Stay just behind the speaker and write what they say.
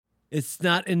It's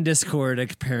not in Discord,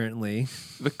 apparently.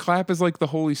 The clap is like the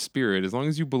Holy Spirit. As long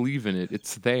as you believe in it,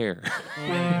 it's there.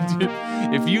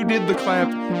 If you did the clap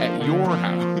at your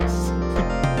house.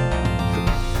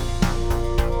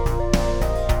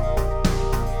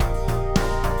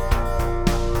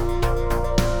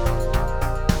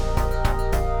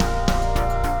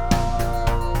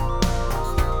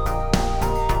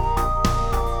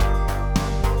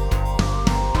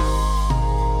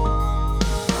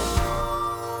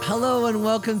 Hello and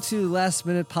welcome to Last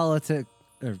Minute Politics.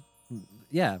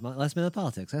 Last Minute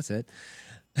Politics. That's it.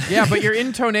 Yeah, but your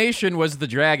intonation was the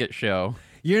Draggit Show.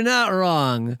 You're not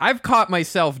wrong. I've caught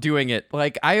myself doing it.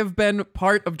 Like, I have been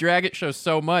part of Draggit Show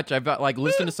so much. I've got,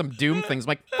 listened to some Doom things. I'm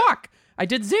like, fuck, I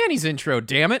did Zanny's intro,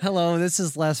 damn it. Hello, this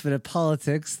is Last Minute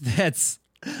Politics. That's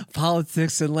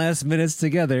politics and last minutes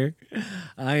together.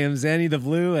 I am Zanny the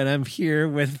Blue, and I'm here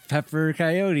with Pepper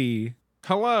Coyote.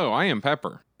 Hello, I am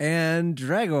Pepper. And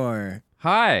Dragor.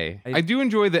 Hi. I do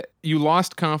enjoy that you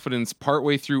lost confidence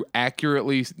partway through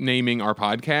accurately naming our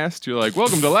podcast. You're like,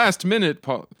 welcome to Last Minute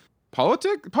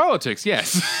Politics,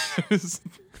 yes.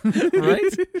 Right?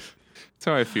 That's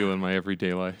how I feel in my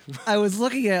everyday life. I was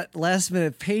looking at Last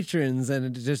Minute Patrons, and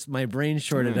it just my brain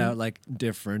shorted out like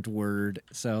different word.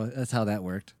 So that's how that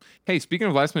worked. Hey, speaking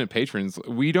of Last Minute Patrons,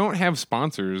 we don't have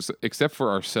sponsors except for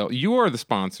ourselves. You are the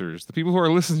sponsors, the people who are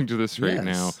listening to this right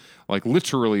now. Like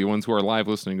literally ones who are live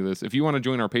listening to this. If you want to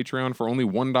join our Patreon for only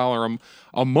 $1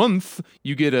 a month,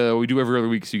 you get we do every other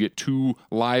week, so you get 2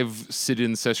 live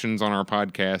sit-in sessions on our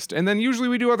podcast. And then usually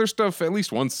we do other stuff at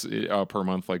least once per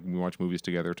month, like we watch movies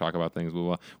together, talk about things, blah,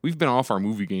 blah. We've been off our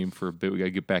movie game for a bit. We got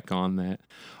to get back on that.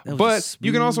 But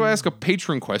you can also ask a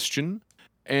patron question.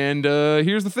 And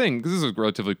here's the thing, because this is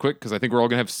relatively quick, because I think we're all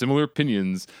going to have similar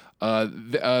opinions.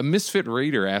 Misfit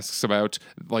Raider asks about,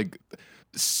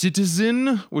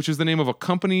 Citizen, which is the name of a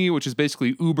company, which is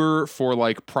basically Uber for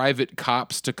private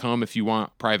cops to come if you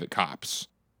want private cops.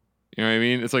 You know what I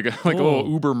mean? It's like a little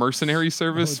Uber mercenary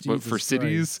service, but for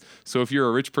cities. So if you're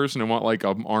a rich person and want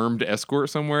an armed escort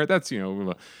somewhere, that's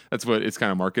that's what it's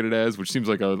kind of marketed as, which seems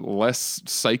like a less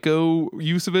psycho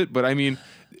use of it. But I mean,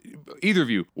 either of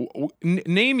you,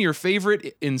 name your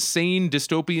favorite insane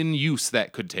dystopian use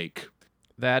that could take.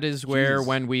 That is where,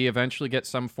 when we eventually get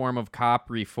some form of cop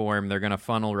reform, they're going to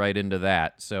funnel right into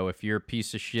that. So if you're a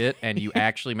piece of shit and you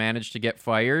actually manage to get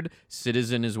fired,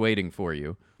 Citizen is waiting for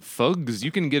you. Thugs, you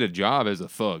can get a job as a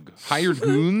thug. Hired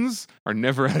goons are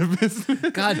never out of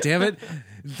business. God damn it.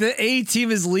 The A-Team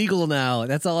is legal now.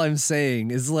 That's all I'm saying.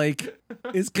 It's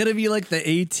going to be like the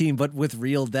A-Team, but with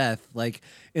real death. Like,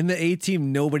 in the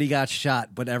A-Team, nobody got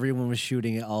shot, but everyone was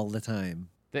shooting it all the time.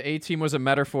 The A-Team was a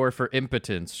metaphor for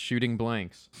impotence, shooting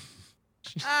blanks.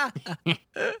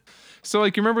 So,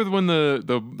 you remember when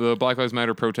the Black Lives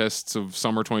Matter protests of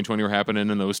summer 2020 were happening,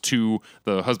 and those two,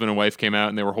 the husband and wife, came out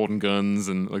and they were holding guns,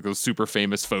 and those super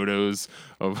famous photos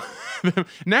of them.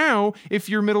 Now, if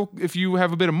you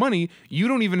have a bit of money, you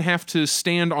don't even have to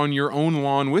stand on your own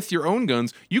lawn with your own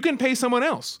guns. You can pay someone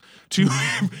else to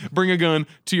bring a gun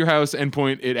to your house and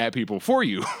point it at people for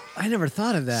you. I never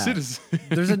thought of that.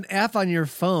 There's an app on your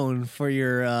phone for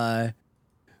your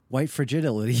white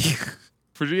fragility.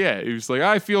 Yeah, he was like,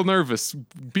 I feel nervous.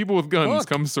 People with guns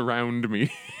come surround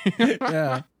me.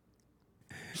 Yeah.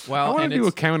 Well, I want to do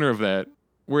a counter of that,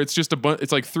 where it's just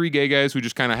it's like 3 gay guys who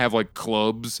just kind of have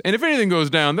clubs, and if anything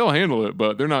goes down, they'll handle it,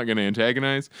 but they're not going to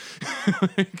antagonize.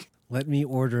 Let me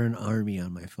order an army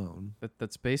on my phone.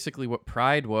 That's basically what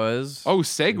Pride was. Oh,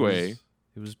 segue.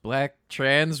 It was black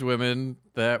trans women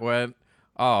that went,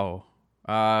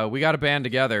 we got to band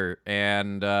together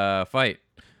and fight.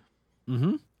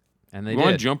 Mm-hmm. And they did. You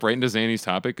want to jump right into Zanny's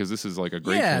topic, because this is a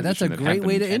great that's a great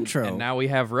way to intro. And now we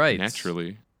have rights.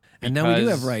 Naturally. And now we do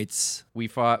have rights. We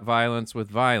fought violence with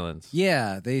violence.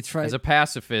 Yeah, they tried. As a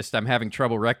pacifist, I'm having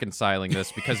trouble reconciling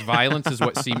this, because violence is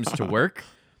what seems to work.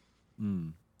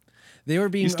 They were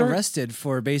being arrested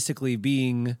for basically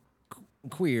being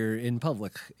queer in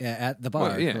public at the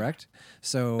bar, correct?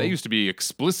 So they used to be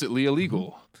explicitly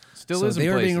illegal. Still is in they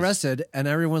were places. being arrested, and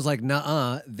everyone's like,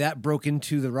 "Nuh-uh, that broke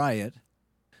into the riot."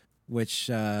 Which,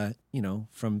 from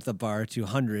the bar to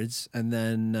hundreds. And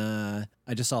then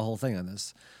I just saw a whole thing on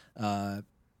this.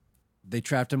 They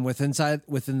trapped him within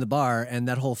the bar, and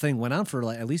that whole thing went on for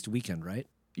at least a weekend, right?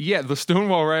 Yeah, the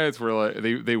Stonewall riots were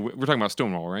we're talking about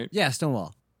Stonewall, right? Yeah,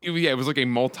 Stonewall. Yeah, it was like a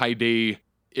multi-day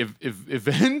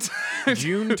event.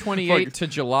 June 28 to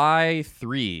July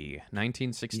 3,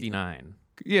 1969.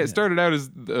 Yeah, it started out as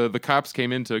the cops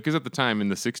came into, because at the time in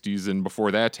the 60s and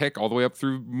before that, heck, all the way up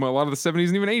through a lot of the 70s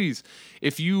and even 80s,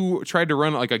 if you tried to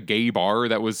run like a gay bar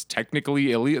that was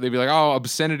technically illegal, they'd be like, oh,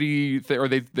 obscenity, or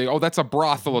they oh, that's a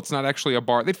brothel, it's not actually a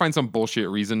bar. They'd find some bullshit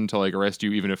reason to like arrest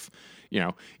you, even if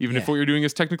if what you're doing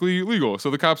is technically illegal. So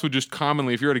the cops would just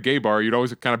commonly, if you're at a gay bar, you'd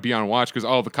always kind of be on watch because,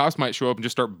 the cops might show up and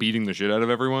just start beating the shit out of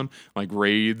everyone, like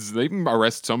raids. They even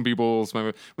arrest some people.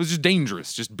 It was just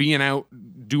dangerous. Just being out,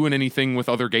 doing anything with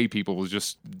other gay people was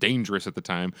just dangerous at the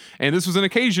time. And this was an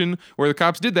occasion where the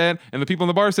cops did that, and the people in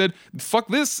the bar said, fuck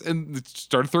this, and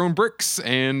started throwing bricks,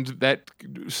 and that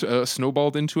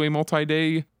snowballed into a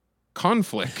multi-day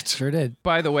conflict. Sure did.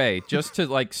 By the way, just to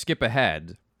like skip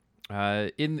ahead,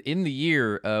 in the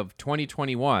year of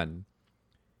 2021,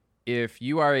 if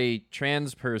you are a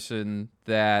trans person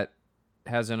that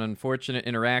has an unfortunate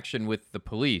interaction with the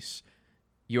police,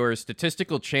 your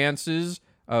statistical chances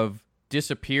of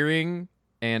disappearing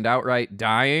and outright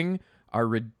dying are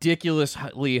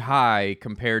ridiculously high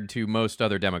compared to most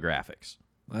other demographics.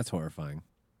 That's horrifying.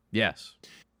 Yes.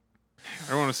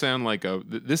 I don't want to sound like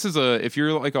if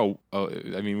you're like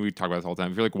I mean, we talk about this all the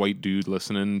time. If you're like a white dude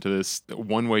listening to this,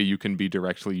 one way you can be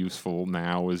directly useful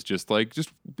now is just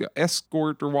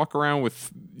escort or walk around with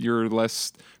your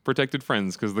less protected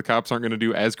friends, because the cops aren't going to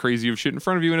do as crazy of shit in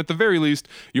front of you. And at the very least,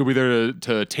 you'll be there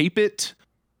to tape it.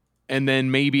 And then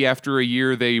maybe after a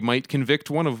year, they might convict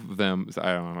one of them.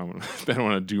 I don't know. I don't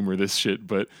want to doomer this shit,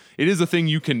 but it is a thing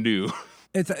you can do.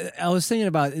 I was thinking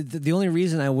about the only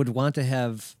reason I would want to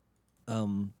have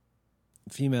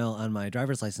female on my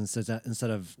driver's license instead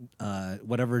of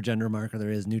whatever gender marker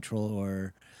there is, neutral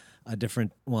or a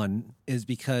different one, is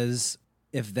because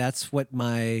if that's what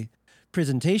my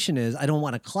presentation is, I don't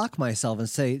want to clock myself and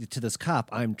say to this cop,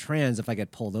 I'm trans if I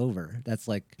get pulled over. That's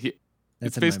like... Yeah.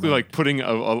 It's basically like putting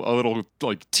a little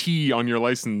like T on your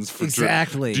license for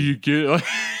exactly. Do you get like,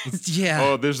 yeah?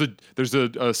 Oh, there's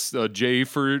a J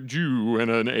for Jew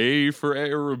and an A for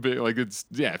Arabic. Like it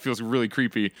feels really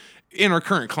creepy in our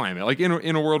current climate. Like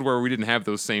in a world where we didn't have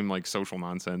those same like social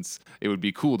nonsense, it would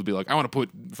be cool to be like, I want to put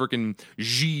freaking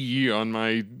G on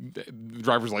my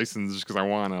driver's license just because I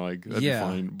want to. Like that'd be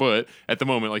fine. But at the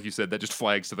moment, like you said, that just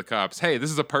flags to the cops. Hey, this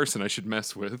is a person I should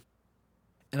mess with.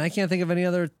 And I can't think of any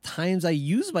other times I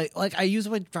use my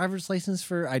driver's license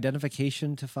for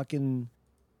identification to fucking,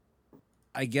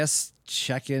 I guess,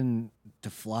 check in to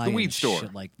fly. The weed store.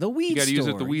 Shit like the weed store. You got to use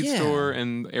it at the weed store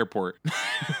and the airport.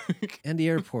 And the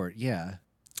airport, yeah.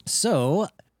 So,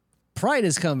 Pride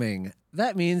is coming.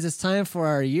 That means it's time for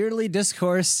our yearly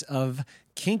discourse of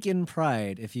kink and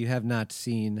pride, if you have not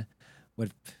seen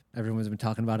what everyone's been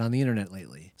talking about on the internet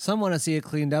lately. Some want to see it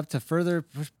cleaned up to further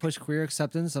push queer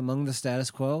acceptance among the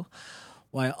status quo,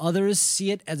 while others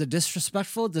see it as a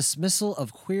disrespectful dismissal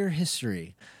of queer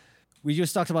history. We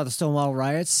just talked about the Stonewall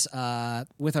riots,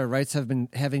 with our rights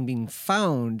having been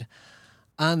found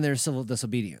on their civil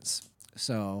disobedience.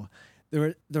 So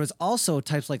there was also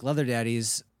types like Leather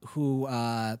Daddies who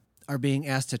are being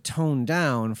asked to tone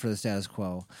down for the status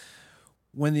quo,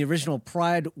 when the original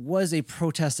Pride was a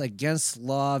protest against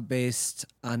law based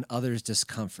on others'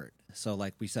 discomfort. So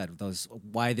like we said,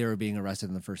 why they were being arrested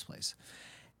in the first place.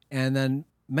 And then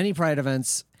many Pride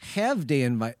events have day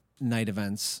and night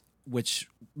events, which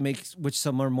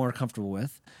some are more comfortable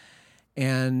with.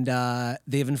 And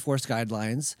they've enforced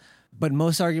guidelines. But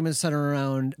most arguments center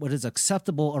around what is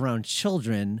acceptable around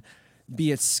children,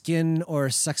 be it skin or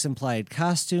sex-implied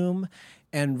costume,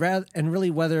 and really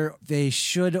whether they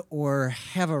should or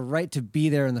have a right to be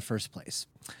there in the first place.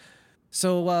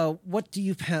 So what do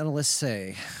you panelists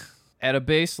say? At a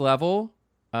base level,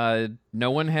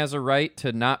 no one has a right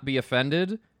to not be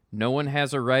offended. No one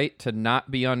has a right to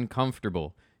not be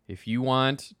uncomfortable. If you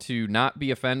want to not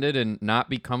be offended and not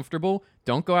be comfortable,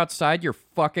 don't go outside your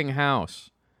fucking house.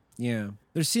 Yeah.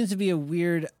 There seems to be a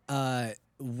weird...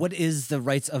 what is the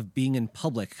rights of being in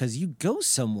public? Because you go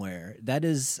somewhere. That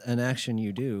is an action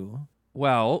you do.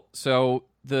 Well, so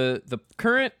the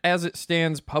current, as it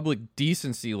stands, public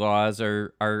decency laws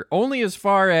are only as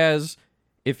far as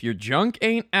if your junk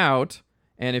ain't out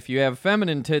and if you have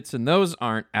feminine tits and those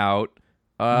aren't out,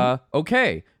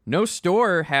 okay. No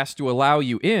store has to allow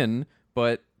you in,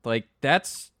 but like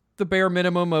that's the bare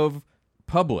minimum of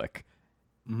public.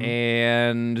 Mm-hmm.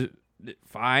 And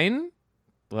fine.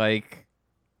 Like,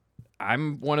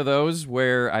 I'm one of those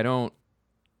where I don't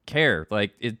care.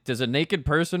 Like, does a naked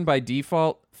person by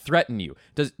default threaten you?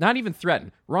 Does not even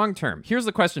threaten. Wrong term. Here's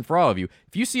the question for all of you.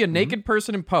 If you see a naked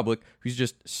person in public who's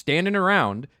just standing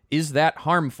around, is that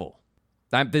harmful?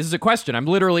 This is a question. I'm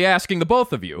literally asking the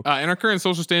both of you. In our current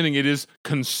social standing, it is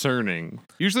concerning.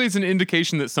 Usually it's an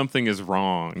indication that something is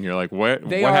wrong. You're like, what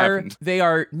happened? They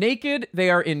are naked. They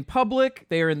are in public.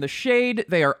 They are in the shade.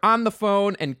 They are on the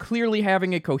phone and clearly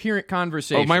having a coherent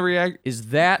conversation. Oh, my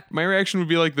reaction would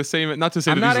be like the same. Not to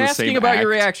say I'm that not these are the same asking about act.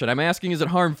 your reaction. I'm asking, is it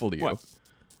harmful to you? What?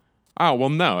 Oh, well,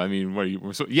 no. I mean, what are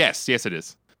you? So, yes, it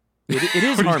is. It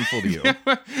is harmful to you.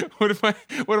 What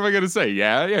am I gonna say?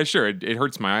 Yeah, sure. It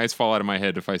hurts. My eyes fall out of my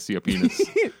head if I see a penis.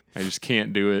 I just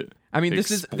can't do it. I mean,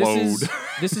 this is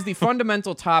the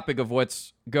fundamental topic of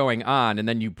what's going on, and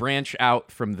then you branch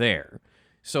out from there.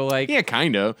 So, like, yeah,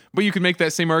 kind of. But you could make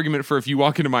that same argument for if you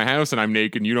walk into my house and I'm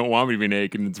naked and you don't want me to be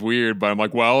naked and it's weird, but I'm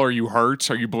like, well, are you hurt?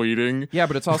 Are you bleeding? Yeah,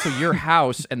 but it's also your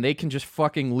house, and they can just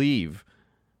fucking leave.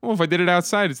 Well, if I did it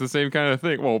outside, it's the same kind of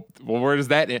thing. Well, where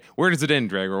does it end,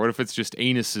 Drag? Or what if it's just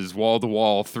anuses wall to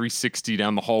wall, 360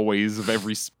 down the hallways of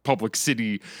every public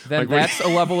city? Then that's a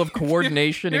level of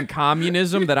coordination and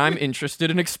communism that I'm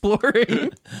interested in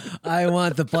exploring. I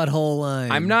want the butthole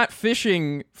line. I'm not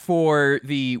fishing for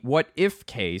the what if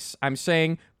case. I'm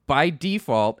saying by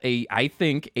default, I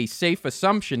think a safe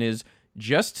assumption is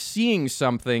just seeing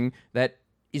something that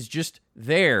is just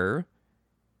there.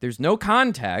 There's no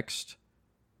context.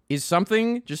 Is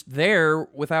something just there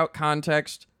without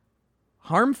context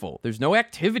harmful? There's no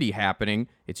activity happening.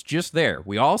 It's just there.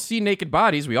 We all see naked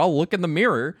bodies. We all look in the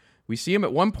mirror. We see them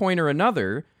at one point or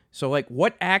another. So, like,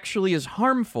 what actually is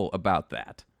harmful about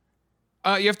that?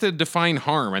 You have to define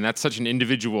harm, and that's such an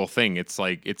individual thing. It's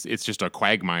like it's just a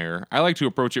quagmire. I like to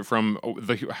approach it from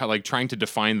trying to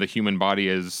define the human body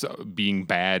as being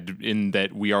bad, in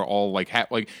that we are all like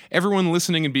everyone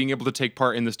listening and being able to take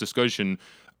part in this discussion,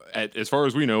 as far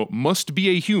as we know, must be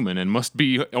a human and must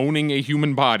be owning a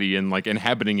human body and like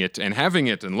inhabiting it and having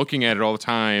it and looking at it all the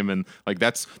time. And like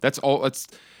that's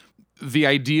the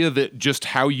idea that just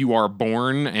how you are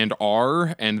born and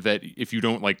that if you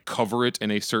don't like cover it in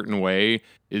a certain way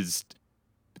is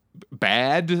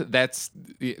bad. That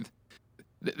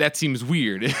seems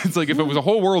weird. It's like if it was a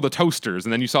whole world of toasters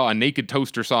and then you saw a naked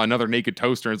toaster saw another naked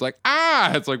toaster, and it's like,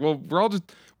 it's like, well, we're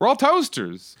all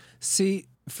toasters. See,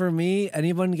 for me,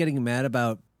 anyone getting mad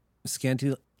about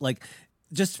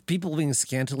just people being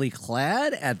scantily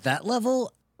clad at that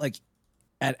level, like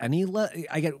at any level,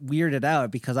 I get weirded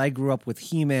out because I grew up with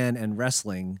He-Man and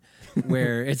wrestling,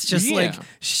 where it's just like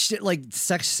shit, like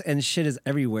sex and shit is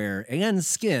everywhere, and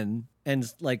skin, and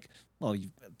like, well, you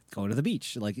go to the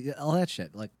beach, like all that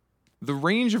shit, like. The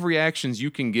range of reactions you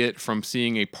can get from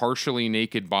seeing a partially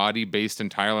naked body based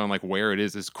entirely on like where it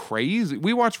is crazy.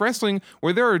 We watch wrestling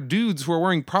where there are dudes who are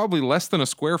wearing probably less than a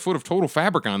square foot of total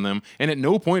fabric on them, and at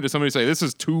no point does somebody say this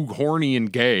is too horny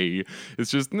and gay.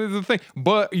 It's just the thing.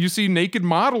 But you see naked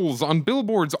models on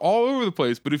billboards all over the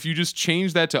place. But if you just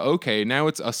change that to now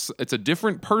it's a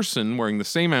different person wearing the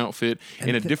same outfit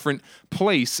in a different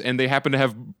place, and they happen to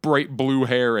have bright blue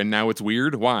hair, and now it's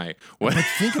weird. Why? What? But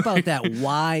think about that.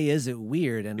 Why is it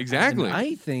weird? And exactly. And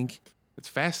I think it's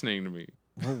fascinating to me.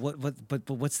 Well, but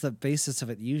what's the basis of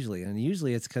it usually? And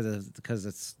usually it's because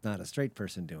it's not a straight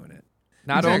person doing it.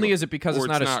 Not only is it because or it's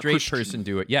not a straight Christian person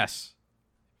do it. Yes,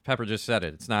 Pepper just said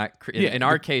it. It's not. In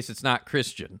our case, it's not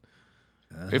Christian.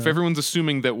 If everyone's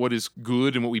assuming that what is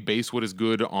good and what we base what is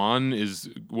good on is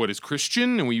what is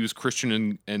Christian, and we use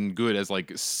Christian and good as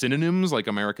like synonyms, like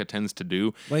America tends to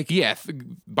do, like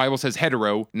Bible says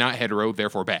hetero, not hetero,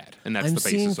 therefore bad, and that's the basis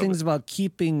of it. I'm seeing things about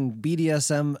keeping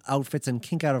BDSM outfits and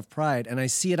kink out of pride, and I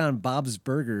see it on Bob's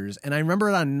Burgers, and I remember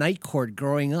it on Night Court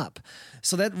growing up.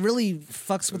 So that really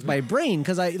fucks with my brain,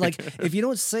 because I like if you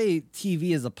don't say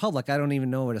TV is the public, I don't even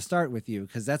know where to start with you,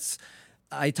 because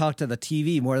I talk to the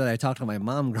TV more than I talk to my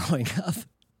mom growing up.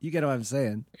 You get what I'm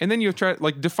saying? And then you have to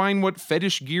try define what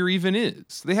fetish gear even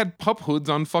is. They had pup hoods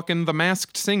on fucking The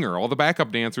Masked Singer. All the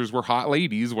backup dancers were hot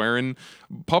ladies wearing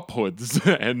pup hoods,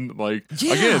 and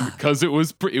again, because it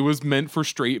was meant for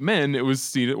straight men. It was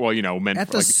seen meant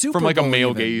at for, from like a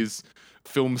male even. Gaze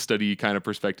film study kind of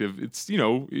perspective. It's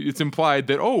it's implied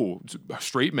that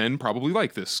straight men probably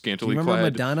like this scantily clad. Remember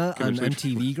Madonna on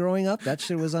MTV growing up? That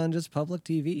shit was on just public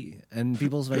TV, and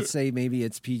people might say maybe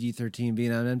it's PG-13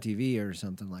 being on MTV or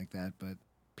something like that. But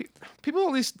people,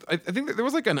 at least, I think that there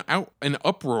was like an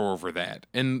uproar over that.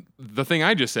 And the thing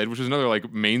I just said, which is another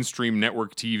like mainstream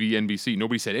network TV, NBC,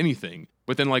 nobody said anything.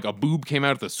 But then like a boob came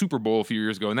out at the Super Bowl a few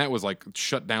years ago, and that was like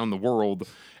shut down the world.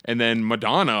 And then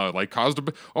Madonna like caused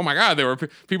oh my God, there were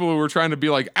people who were trying to be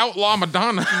like outlaw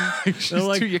Madonna.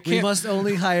 We must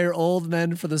only hire old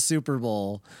men for the Super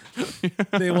Bowl.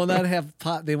 They will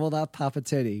not pop a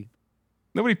titty.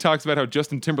 Nobody talks about how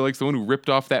Justin Timberlake's the one who ripped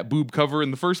off that boob cover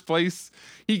in the first place.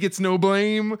 He gets no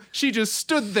blame. She just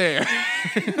stood there.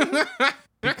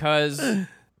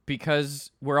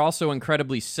 Because we're also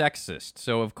incredibly sexist.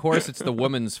 So of course it's the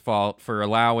woman's fault for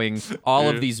allowing all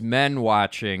of these men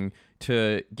watching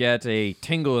to get a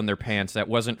tingle in their pants that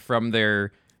wasn't from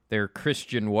their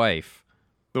Christian wife.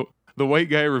 The white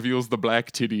guy reveals the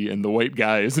black titty, and the white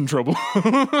guy is in trouble.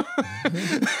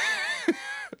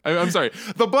 I'm sorry.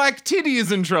 The black titty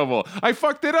is in trouble. I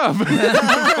fucked it up.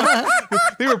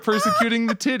 They were persecuting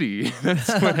the titty. That's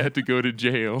why I had to go to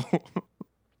jail.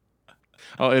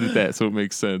 I'll edit that so it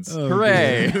makes sense. Oh,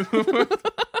 hooray.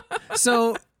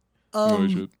 So,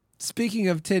 speaking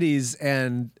of titties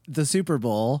and the Super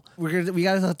Bowl, we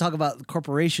got to talk about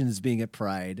corporations being at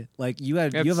Pride. Like you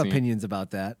have opinions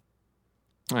about that.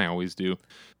 I always do.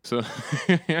 So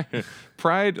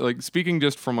Pride, like speaking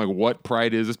just from like what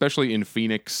Pride is, especially in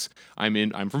Phoenix.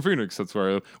 I'm from Phoenix. That's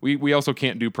where we also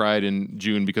can't do Pride in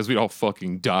June because we'd all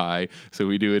fucking die. So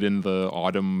we do it in the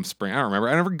autumn, spring. I don't remember.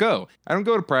 I never go. I don't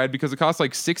go to Pride because it costs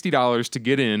like $60 to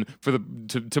get in for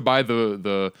to buy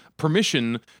the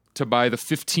permission to buy the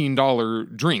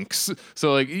 $15 drinks.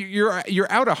 So like you're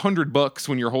out $100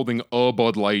 when you're holding a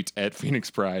Bud Light at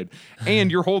Phoenix Pride, and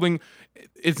you're holding.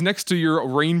 It's next to your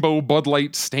Rainbow Bud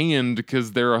Light stand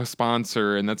because they're a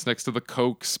sponsor, and that's next to the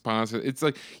Coke sponsor. It's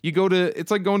like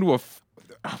it's like going to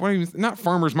not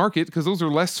farmer's market because those are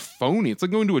less phony. It's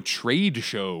like going to a trade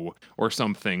show or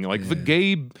something like the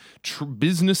gay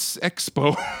business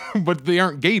expo, but they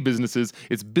aren't gay businesses.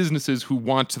 It's businesses who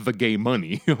want the gay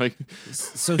money. Like,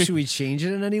 so should we change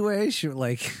it in any way?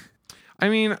 I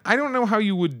mean, I don't know how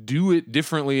you would do it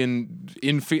differently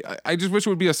I just wish it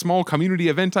would be a small community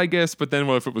event, I guess. But then,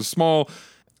 if it was small?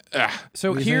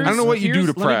 So I don't know what you do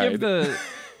to Pride. Let me give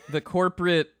the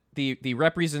corporate the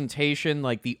representation,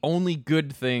 like the only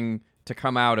good thing to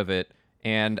come out of it,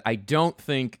 and I don't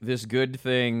think this good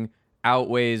thing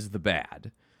outweighs the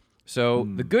bad. So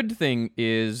the good thing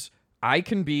is I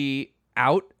can be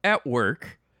out at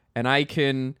work, and I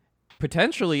can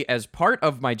potentially, as part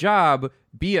of my job,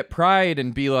 be at Pride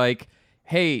and be like,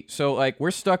 hey, so like we're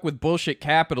stuck with bullshit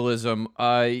capitalism.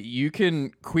 You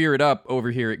can queer it up over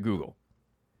here at Google.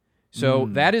 So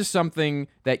that is something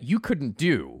that you couldn't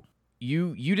do.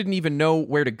 You didn't even know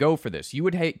where to go for this. You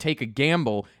would take a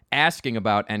gamble asking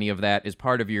about any of that as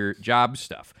part of your job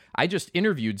stuff. I just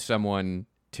interviewed someone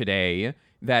today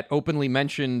that openly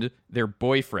mentioned their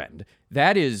boyfriend.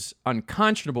 That is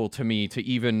unconscionable to me to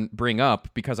even bring up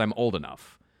because I'm old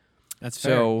enough. That's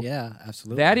fair. So yeah,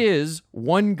 absolutely. That is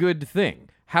one good thing.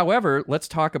 However, let's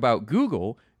talk about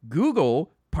Google.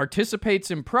 Google participates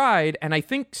in Pride and I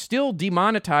think still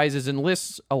demonetizes and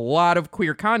lists a lot of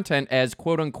queer content as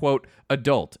quote-unquote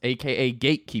adult, aka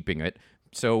gatekeeping it.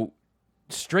 So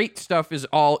straight stuff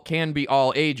can be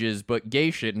all ages, but gay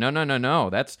shit, no.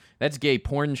 That's gay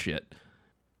porn shit.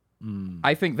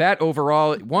 I think that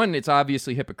overall, one, it's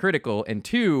obviously hypocritical, and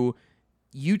two,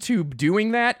 YouTube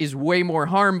doing that is way more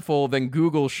harmful than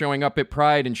Google showing up at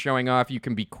Pride and showing off you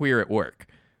can be queer at work.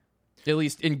 At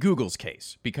least in Google's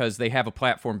case, because they have a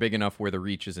platform big enough where the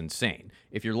reach is insane.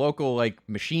 If your local like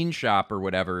machine shop or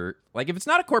whatever, like if it's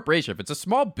not a corporation, if it's a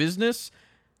small business,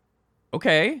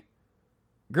 okay,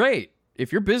 great.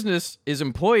 If your business is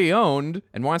employee owned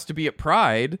and wants to be at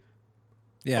Pride,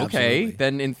 yeah, okay, absolutely.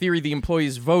 then in theory the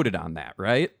employees voted on that,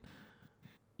 right?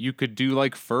 You could do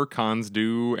like FurCons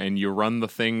do, and you run the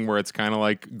thing where it's kind of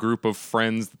like group of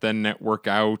friends that then network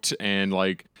out, and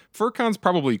like FurCons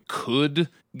probably could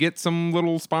get some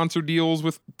little sponsor deals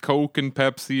with Coke and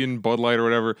Pepsi and Bud Light or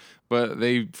whatever, but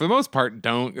they, for the most part,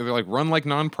 don't. They're like run like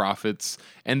nonprofits.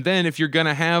 And then if you're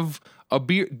gonna have a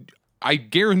beer, I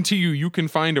guarantee you can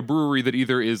find a brewery that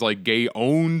either is like gay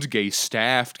owned, gay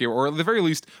staffed, or at the very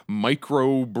least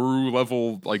micro brew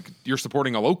level, like you're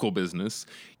supporting a local business.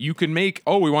 You can make,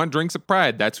 we want drinks at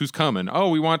Pride. That's who's coming.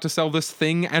 We want to sell this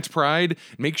thing at Pride.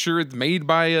 Make sure it's made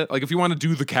by like if you want to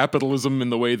do the capitalism in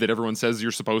the way that everyone says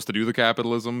you're supposed to do the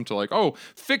capitalism, to like,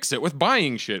 fix it with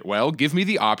buying shit. Well, give me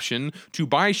the option to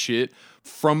buy shit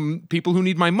from people who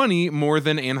need my money more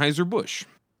than Anheuser-Busch.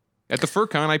 At the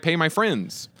FurCon, I pay my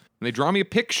friends. And they draw me a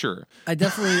picture. I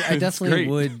definitely great.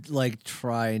 would like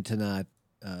try to not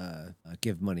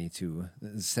give money to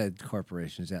said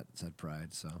corporations at said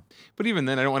Pride. So, but even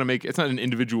then, I don't want to make it's not an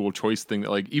individual choice thing.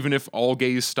 That like even if all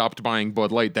gays stopped buying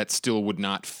Bud Light, that still would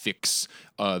not fix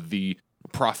the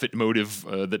profit motive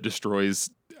that destroys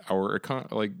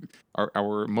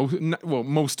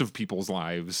most of people's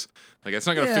lives. Like it's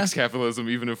not going to fix capitalism,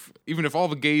 even if all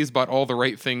the gays bought all the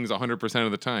right things 100%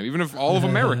 of the time, even if all of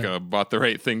America bought the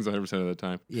right things 100% of the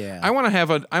time. Yeah.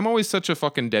 I'm always such a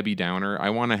fucking Debbie Downer. I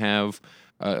want to have,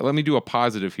 let me do a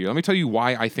positive here. Let me tell you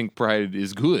why I think Pride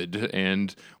is good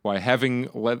and why having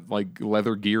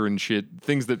leather gear and shit,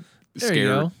 things that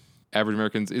scare average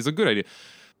Americans, is a good idea.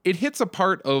 It hits a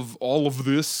part of all of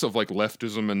this, of like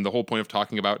leftism and the whole point of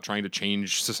talking about trying to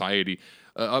change society.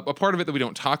 A part of it that we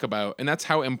don't talk about, and that's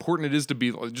how important it is to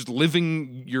be just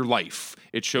living your life.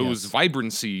 It shows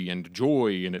vibrancy and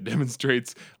joy, and it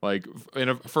demonstrates, like,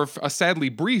 for a sadly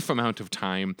brief amount of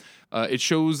time, it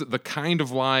shows the kind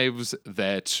of lives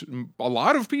that a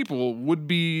lot of people would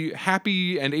be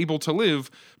happy and able to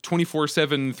live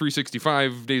 24/7,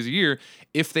 365 days a year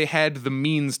if they had the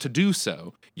means to do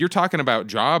so. You're talking about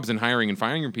jobs and hiring and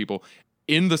firing people.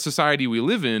 In the society we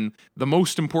live in, the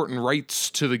most important rights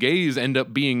to the gays end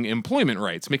up being employment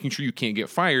rights, making sure you can't get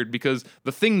fired, because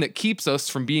the thing that keeps us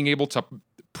from being able to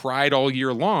pride all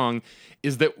year long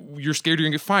is that you're scared you're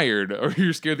going to get fired, or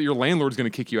you're scared that your landlord's going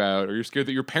to kick you out, or you're scared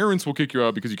that your parents will kick you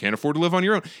out because you can't afford to live on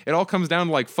your own. It all comes down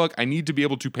to like, fuck, I need to be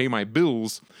able to pay my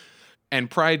bills. And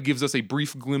Pride gives us a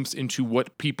brief glimpse into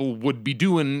what people would be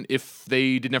doing if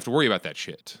they didn't have to worry about that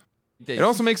shit. It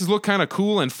also makes us look kind of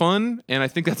cool and fun, and I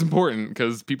think that's important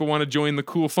because people want to join the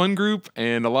cool fun group,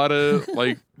 and a lot of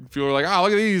like people are like, "Oh,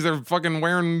 look at these! They're fucking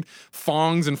wearing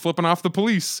thongs and flipping off the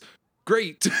police."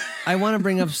 Great. I want to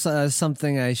bring up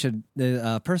something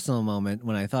a personal moment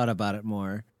when I thought about it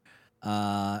more.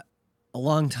 A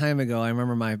long time ago, I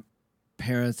remember my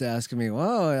parents asking me,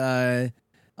 "Whoa,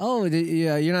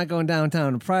 you're not going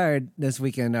downtown to Pride this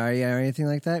weekend, are you?" or anything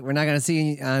like that. We're not going to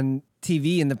see you on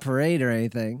TV in the parade or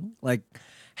anything. Like,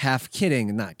 half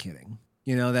kidding, not kidding.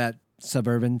 You know, that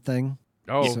suburban thing?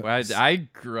 Oh, I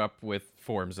grew up with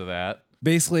forms of that.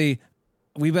 Basically,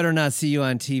 we better not see you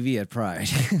on TV at Pride.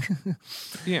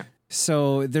 Yeah.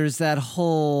 So there's that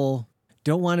whole,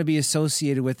 don't want to be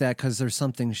associated with that because there's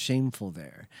something shameful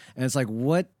there. And it's like,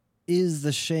 what is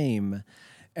the shame?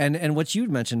 And what you'd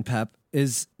mentioned, Pep,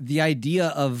 is the idea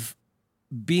of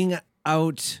being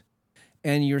out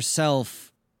and yourself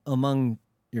among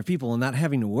your people and not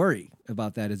having to worry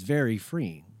about that is very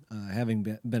freeing,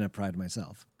 having been at Pride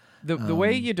myself. The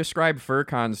way you describe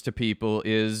FurCons to people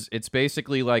is it's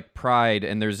basically like Pride,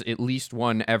 and there's at least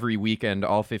one every weekend,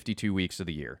 all 52 weeks of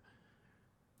the year.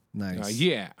 Nice.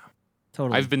 Yeah.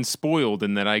 Totally. I've been spoiled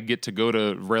in that I get to go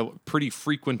to pretty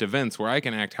frequent events where I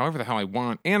can act however the hell I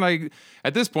want, and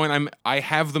at this point I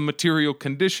have the material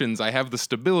conditions, I have the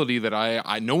stability that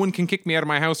I no one can kick me out of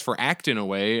my house for acting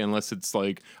away unless it's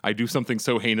like I do something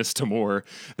so heinous to more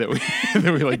that we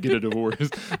that we like get a divorce.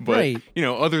 But right. You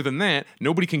know, other than that,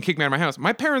 nobody can kick me out of my house.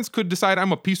 My parents could decide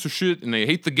I'm a piece of shit and they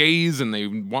hate the gays and they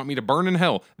want me to burn in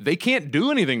hell. They can't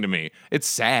do anything to me. It's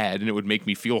sad and it would make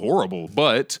me feel horrible,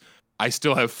 but I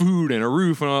still have food and a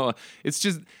roof and all. It's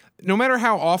just, no matter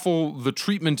how awful the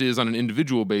treatment is on an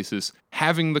individual basis,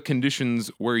 having the conditions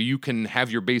where you can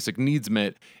have your basic needs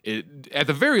met, it at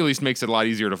the very least makes it a lot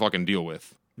easier to fucking deal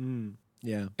with.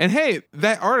 Yeah. And hey,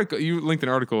 that article, you linked an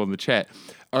article in the chat.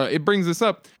 It brings this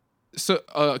up. So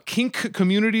kink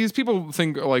communities, people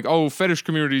think like, oh, fetish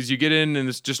communities, you get in and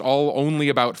it's just all only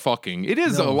about fucking. It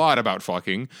is a lot about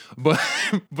fucking, but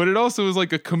it also is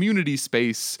like a community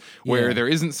space where there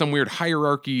isn't some weird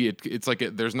hierarchy. It's like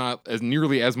there's not as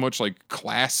nearly as much like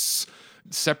class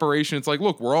separation. It's like,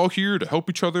 look, we're all here to help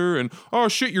each other, and oh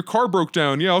shit, your car broke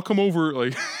down. Yeah, I'll come over.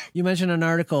 Like, you mentioned an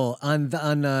article on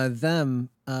them.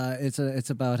 It's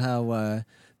about how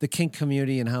the kink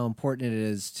community and how important it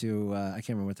is to, I can't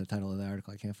remember what the title of the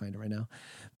article, I can't find it right now,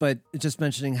 but just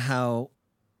mentioning how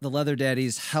the Leather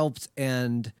Daddies helped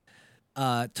and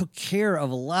took care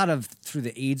of a lot of through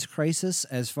the AIDS crisis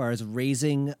as far as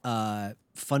raising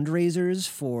fundraisers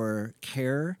for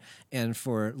care and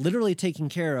for literally taking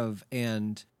care of,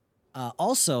 and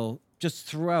also just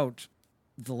throughout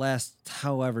the last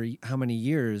how many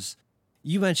years.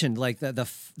 You mentioned like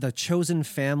the chosen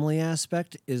family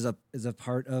aspect is a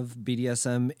part of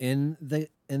BDSM in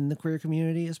the queer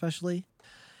community, especially,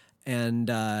 and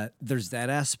there's that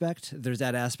aspect. There's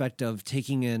that aspect of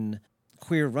taking in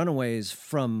queer runaways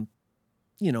from,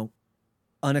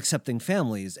 unaccepting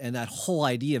families, and that whole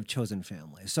idea of chosen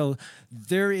family. So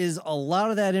there is a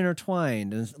lot of that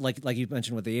intertwined, and like you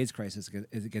mentioned with the AIDS crisis,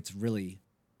 it gets really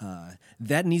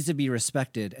that needs to be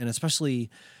respected, and especially.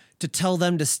 To tell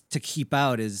them to keep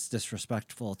out is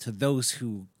disrespectful to those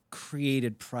who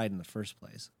created Pride in the first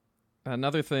place.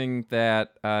 another thing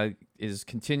that is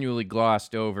continually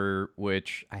glossed over,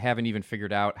 which I haven't even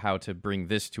figured out how to bring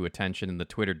this to attention in the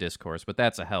Twitter discourse, but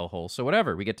that's a hellhole. So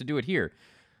whatever, we get to do it here.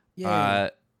 Yeah.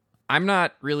 I'm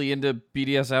not really into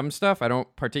BDSM stuff. I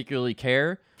don't particularly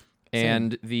care.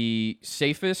 And the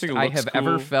safest I have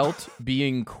ever felt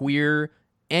being queer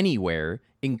anywhere,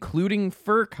 including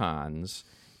fur cons,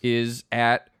 is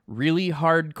at really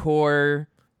hardcore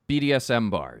BDSM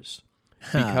bars.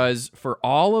 Because for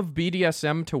all of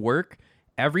BDSM to work,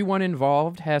 everyone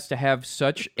involved has to have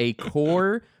such a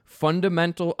core,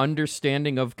 fundamental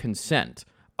understanding of consent.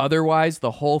 Otherwise,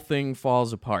 the whole thing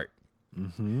falls apart.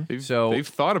 Mm-hmm. They've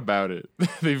thought about it.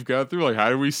 They've got through, like, how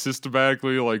do we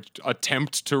systematically, like,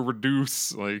 attempt to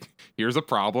reduce, like, here's a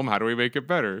problem, how do we make it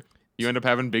better? You end up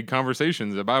having big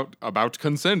conversations about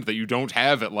consent that you don't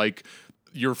have at, like,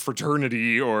 your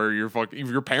fraternity or your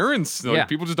parents. Like,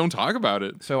 people just don't talk about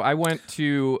it. So I went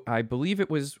to, I believe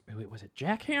was it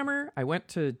Jackhammer? I went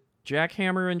to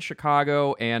Jackhammer in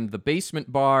Chicago, and the basement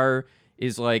bar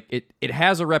is like, it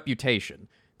has a reputation.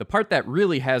 The part that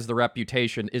really has the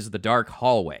reputation is the dark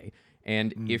hallway.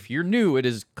 And if you're new, it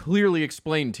is clearly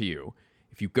explained to you.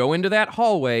 If you go into that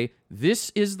hallway,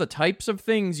 this is the types of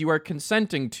things you are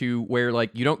consenting to where, like,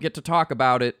 you don't get to talk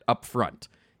about it up front.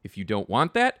 If you don't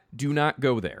want that, do not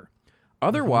go there.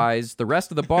 Otherwise, the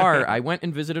rest of the bar, I went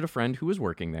and visited a friend who was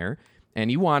working there,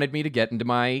 and he wanted me to get into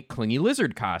my clingy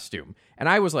lizard costume. And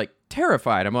I was, like,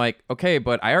 terrified. I'm like, okay,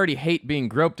 but I already hate being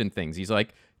groped in things. He's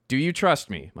like, do you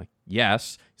trust me? I'm like,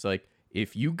 yes. He's like,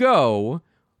 if you go,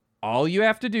 all you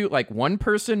have to do, like, one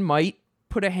person might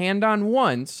put a hand on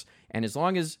once, and as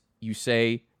long as you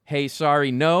say, hey,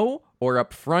 sorry, no, or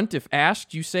up front, if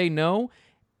asked, you say no,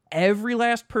 every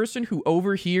last person who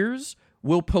overhears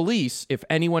will police if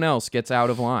anyone else gets out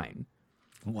of line.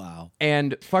 Wow.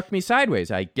 And fuck me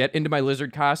sideways. I get into my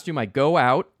lizard costume, I go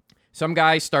out, some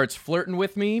guy starts flirting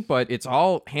with me, but it's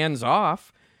all hands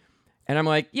off. And I'm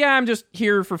like, yeah, I'm just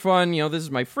here for fun. You know, this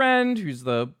is my friend who's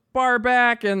the bar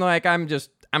back. And, like, I'm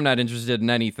not interested in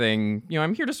anything. You know,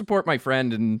 I'm here to support my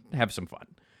friend and have some fun.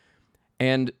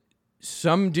 And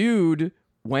some dude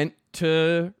went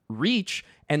to reach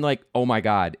and, like, oh my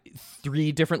God,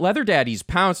 3 different leather daddies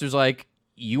pounced. There's like,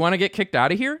 you want to get kicked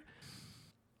out of here?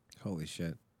 Holy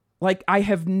shit. Like, I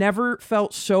have never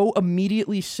felt so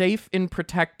immediately safe and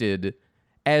protected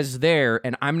as there.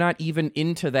 And I'm not even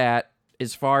into that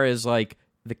as far as, like,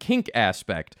 the kink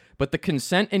aspect, but the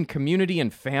consent and community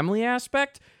and family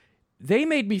aspect, they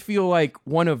made me feel like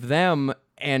one of them,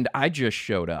 and I just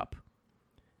showed up.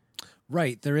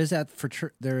 Right. There is that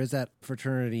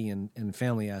fraternity and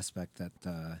family aspect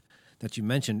that you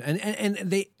mentioned.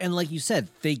 And like you said,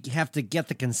 they have to get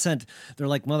the consent. They're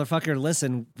like, motherfucker,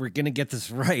 listen, we're going to get this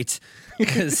right.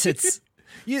 Because it's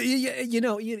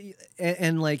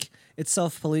and like, it's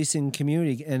self-policing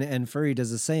community, and furry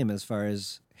does the same as far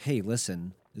as, hey,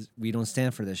 listen, we don't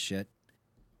stand for this shit.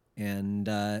 And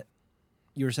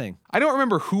you were saying, I don't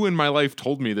remember who in my life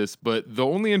told me this, but the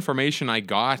only information I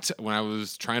got when I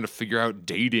was trying to figure out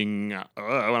dating when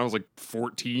I was like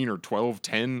 14 or 12,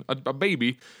 10, a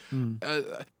baby,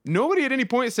 nobody at any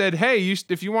point said, hey,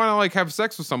 if you want to, like, have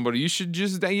sex with somebody, you should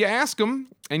just, you ask them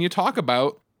and you talk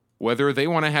about whether they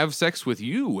want to have sex with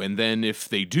you. And then if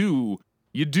they do,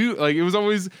 you do. Like, it was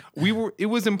always, it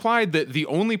was implied that the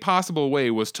only possible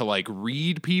way was to, like,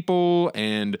 read people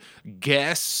and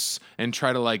guess and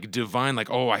try to, like, divine, like,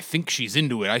 oh, I think she's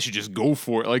into it, I should just go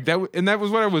for it. Like, that, and that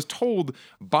was what I was told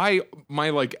by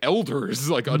my, like, elders,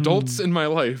 like, adults in my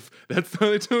life. That's the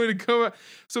only way to go.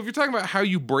 So if you're talking about how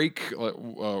you break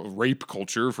rape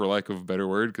culture, for lack of a better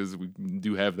word, because we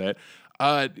do have that,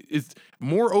 it's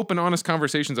more open, honest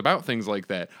conversations about things like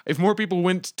that. If more people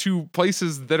went to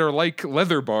places that are like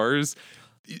leather bars,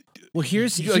 well,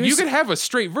 here's you could have a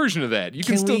straight version of that. You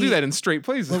can still do that in straight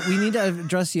places. Well, we need to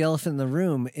address the elephant in the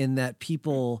room, in that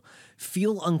people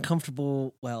feel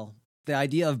uncomfortable. Well, the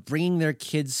idea of bringing their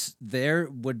kids there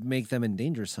would make them in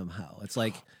danger somehow. It's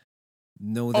like,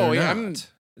 no, they're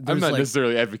not. I'm not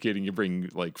necessarily advocating you bring,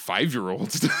 like,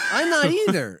 5-year-olds. I'm not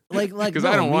either. Like, because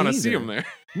I don't want to see them there.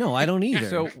 No, I don't either.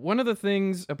 So one of the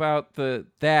things about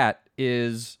that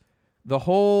is the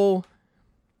whole.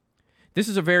 This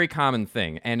is a very common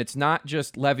thing, and it's not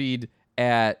just levied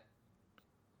at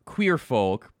queer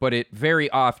folk, but it very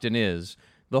often is.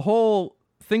 The whole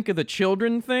think of the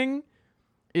children thing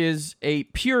is a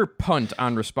pure punt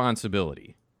on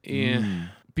responsibility. Yeah.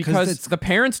 Because the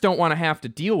parents don't want to have to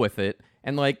deal with it.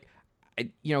 And, like,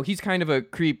 he's kind of a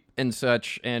creep and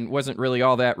such and wasn't really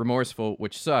all that remorseful,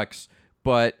 which sucks.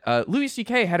 But Louis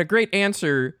C.K. had a great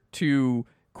answer to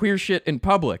queer shit in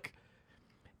public.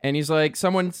 And he's like,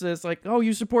 someone says like, "Oh,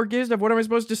 you support gay stuff. What am I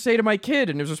supposed to say to my kid?"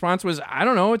 And his response was, "I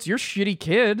don't know. It's your shitty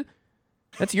kid.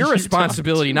 That's your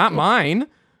responsibility, not mine."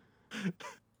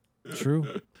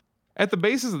 True. At the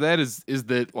basis of that is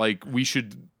that like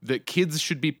that kids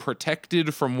should be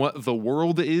protected from what the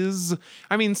world is.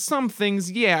 I mean, some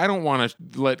things, yeah, I don't want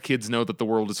to let kids know that the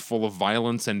world is full of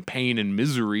violence and pain and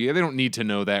misery. They don't need to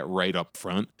know that right up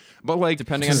front. But like,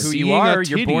 Depending on who seeing you are, a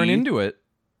you're born titty- into it.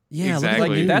 Yeah, Exactly.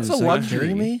 look at That's a news. Are you luxury.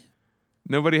 kidding me?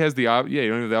 Nobody has the you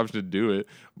don't have the option to do it.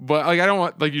 But like, I don't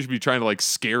want like you should be trying to like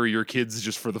scare your kids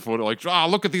just for the photo. Like,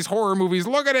 look at these horror movies.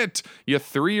 Look at it, you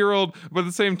 3-year-old. But at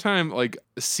the same time, like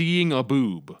seeing a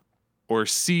boob or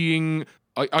seeing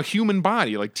a human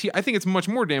body, like I think it's much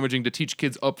more damaging to teach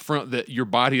kids up front that your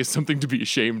body is something to be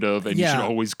ashamed of and you should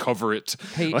always cover it.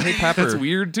 Hey, Like, hey, Pepper. that's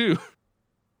weird too.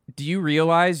 Do you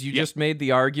realize you just made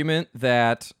the argument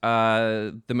that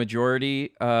the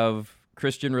majority of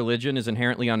Christian religion is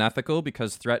inherently unethical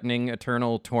because threatening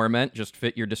eternal torment just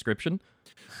fit your description?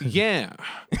 Yeah,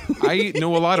 I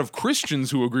know a lot of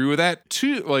Christians who agree with that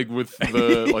too, like with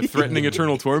the like threatening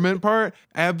eternal torment part.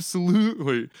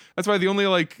 Absolutely, that's why the only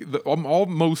like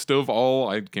most of all,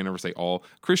 I can't ever say all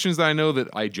Christians that I know that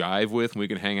I jive with and we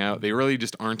can hang out, they really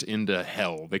just aren't into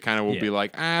hell. They kind of will be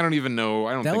like, I don't even know.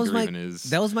 I don't think there even is.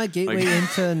 That was my gateway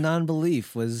into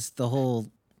non-belief, was the whole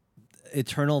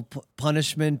eternal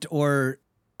punishment or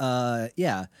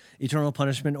eternal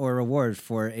punishment or reward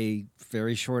for a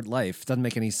very short life. Doesn't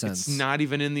make any sense. It's not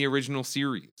even in the original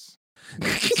series.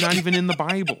 It's not even in the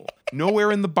Bible.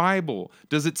 Nowhere in the Bible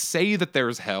does it say that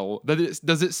there's hell.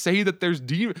 Does it say that there's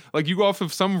demon? Like, you go off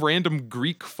of some random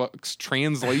Greek fuck's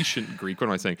translation. Greek, what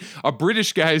am I saying? A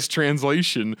British guy's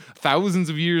translation thousands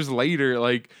of years later.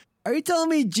 Like, Are you telling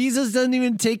me Jesus doesn't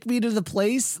even take me to the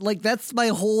place? Like, that's my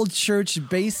whole church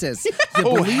basis. You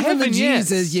believe in the heaven,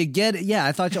 Jesus, yes. you get it. Yeah,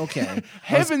 I thought, okay.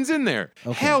 Heaven's in there.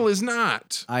 Okay. Hell is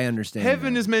not. I understand.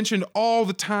 Heaven now. is mentioned all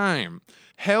the time.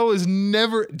 Hell is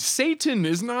never. Satan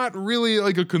is not really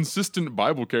like a consistent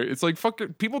Bible character. It's like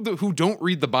people who don't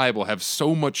read the Bible have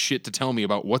so much shit to tell me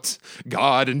about what's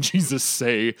God and Jesus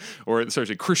say, or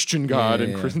sorry, Christian God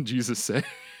and Christian Jesus say.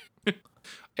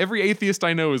 Every atheist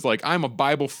I know is like, I'm a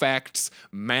Bible facts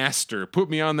master. Put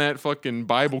me on that fucking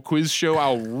Bible quiz show.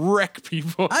 I'll wreck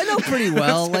people. I know pretty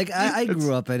well. Like, I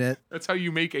grew up in it. That's how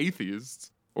you make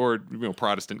atheists. Or,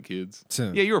 Protestant kids.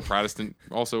 So- Yeah, you were a Protestant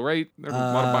also, right? There's a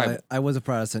lot of Bible. I was a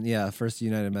Protestant, First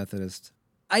United Methodist.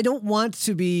 I don't want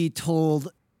to be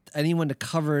told anyone to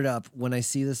cover it up when I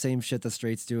see the same shit the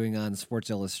Straight's doing on Sports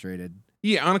Illustrated.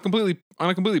 Yeah, on a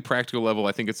completely practical level,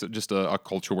 I think it's just a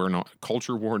culture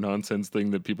war nonsense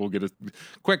thing that people get a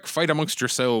quick fight amongst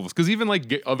yourselves. Because even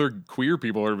like other queer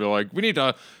people are like, we need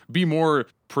to be more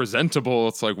presentable.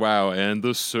 It's like, wow, and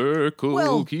the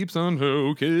circle keeps on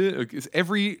okay.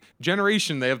 Every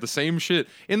generation they have the same shit.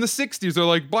 In the 60s, they're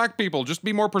like, black people just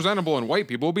be more presentable, and white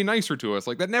people will be nicer to us.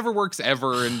 Like, that never works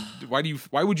ever. And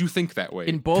why would you think that way?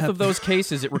 In both of those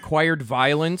cases, it required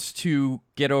violence to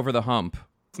get over the hump.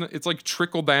 It's like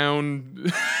trickle down.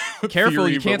 Careful,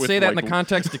 theory, you can't but say with, that in like, the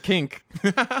context of kink.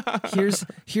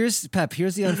 Here's Pep.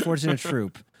 Here's the unfortunate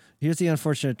truth. Here's the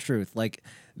unfortunate truth. Like,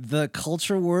 the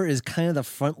culture war is kind of the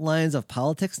front lines of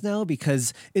politics now,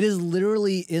 because it is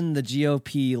literally in the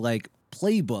GOP like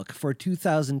playbook for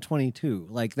 2022.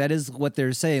 Like, that is what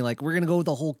they're saying. Like, we're gonna go with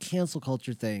the whole cancel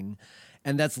culture thing,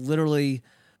 and that's literally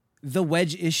the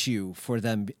wedge issue for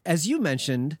them. As you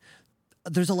mentioned,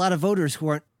 there's a lot of voters who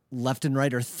aren't left and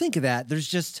right or think of that. There's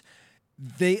just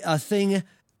a thing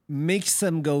makes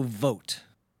them go vote,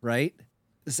 right?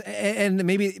 And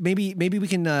maybe we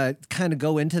can kind of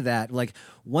go into that. Like,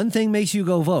 one thing makes you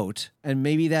go vote, and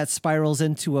maybe that spirals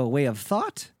into a way of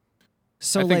thought.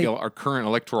 So I think our current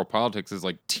electoral politics is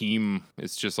like team.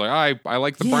 It's just like, I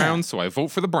like the Browns, so I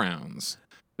vote for the Browns.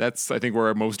 That's, I think,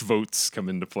 where most votes come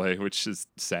into play, which is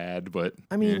sad, but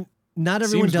I mean, not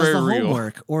everyone Seems does very the real.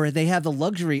 homework, or they have the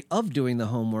luxury of doing the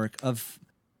homework, of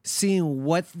seeing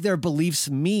what their beliefs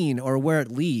mean or where it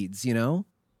leads,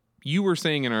 You were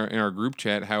saying in our group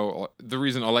chat how the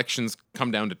reason elections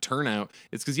come down to turnout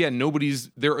is because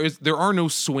there are no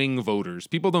swing voters.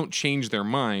 People don't change their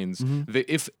minds.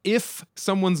 If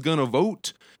someone's gonna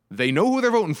vote, they know who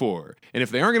they're voting for, and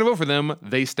if they aren't gonna vote for them,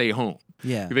 they stay home.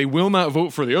 Yeah. They will not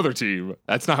vote for the other team.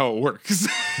 That's not how it works.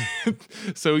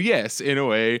 So yes, in a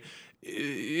way,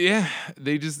 yeah,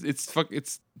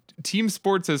 it's team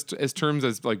sports as terms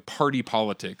as like party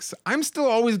politics. I'm still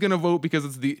always gonna vote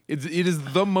because it is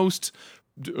the most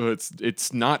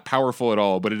it's not powerful at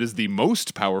all, but it is the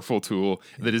most powerful tool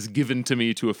that is given to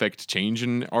me to affect change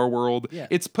in our world. Yeah.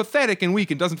 It's pathetic and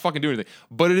weak and doesn't fucking do anything,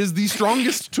 but it is the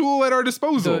strongest tool at our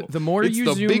disposal. The more it's you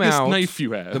the zoom biggest out, knife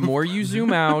you have. the more you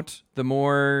zoom out, the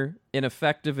more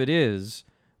ineffective it is.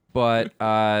 But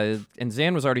and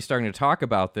Zan was already starting to talk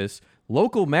about this.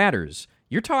 Local matters.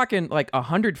 You're talking like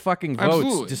 100 fucking votes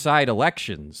Absolutely. decide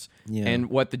elections. Yeah. And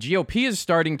what the GOP is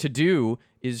starting to do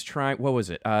is try. What was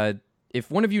it? If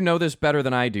one of you know this better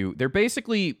than I do, they're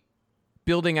basically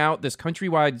building out this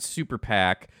countrywide super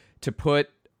PAC to put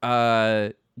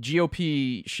GOP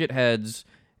shitheads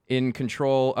in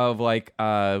control of like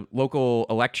local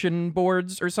election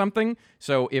boards or something.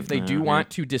 So if they do want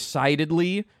to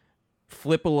decidedly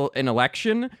flip an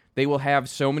election, they will have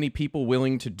so many people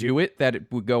willing to do it that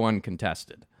it would go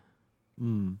uncontested.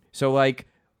 So like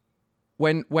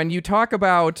when you talk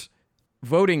about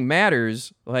voting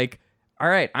matters, like, all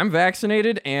right, I'm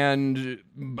vaccinated and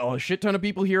a shit ton of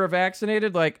people here are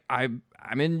vaccinated. Like I'm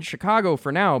in Chicago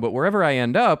for now, but wherever I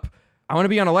end up, I want to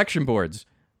be on election boards.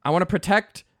 I want to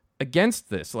protect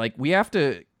against this. Like we have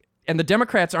to, and the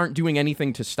Democrats aren't doing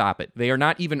anything to stop it. They are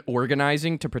not even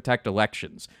organizing to protect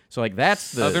elections. So like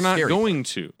that's the they're not scary going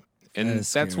to, and That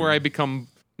is that's scary. where I become.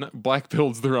 Black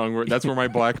pill's the wrong word. That's where my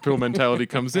black pill mentality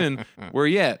comes in. Where,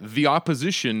 yeah, the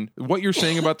opposition, what you're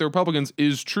saying about the Republicans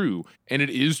is true. And it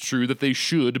is true that they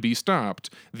should be stopped.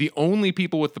 The only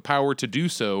people with the power to do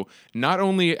so not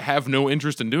only have no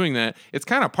interest in doing that, it's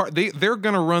kind of they're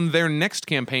going to run their next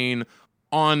campaign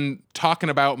on talking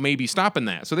about maybe stopping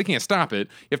that. So they can't stop it.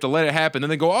 You have to let it happen. Then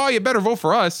they go, oh, you better vote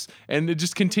for us. And it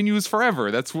just continues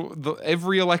forever. That's what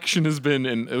every election has been,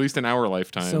 at least in our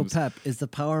lifetimes. So, Pep, is the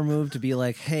power move to be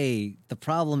like, hey, the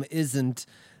problem isn't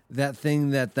that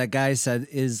thing that guy said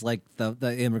is like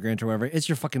the immigrant or whatever. It's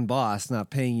your fucking boss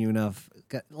not paying you enough.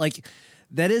 Like,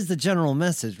 that is the general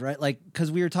message, right? Like,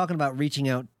 because we were talking about reaching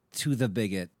out to the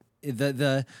bigot,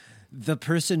 the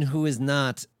person who is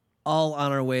not all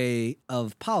on our way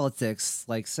of politics,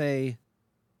 like say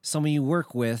someone you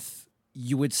work with,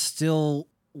 you would still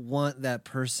want that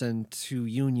person to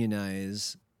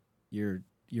unionize your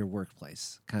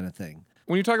workplace kind of thing.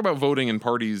 When you talk about voting in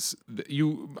parties,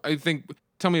 I think,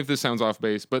 tell me if this sounds off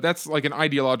base, but that's like an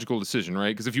ideological decision, right?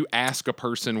 Because if you ask a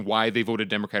person why they voted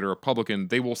Democrat or Republican,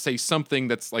 they will say something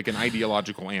that's like an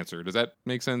ideological answer. Does that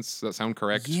make sense? Does that sound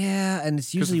correct? Yeah, and it's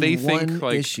 'Cause usually they one think,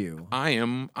 like, issue.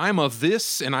 I'm a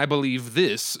this and I believe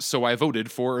this, so I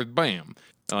voted for bam.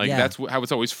 Like Yeah. that's how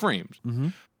it's always framed. Mm-hmm.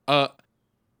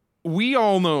 We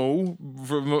all know,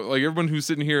 from like everyone who's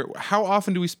sitting here, how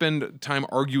often do we spend time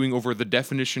arguing over the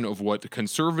definition of what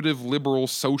conservative, liberal,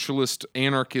 socialist,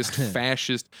 anarchist,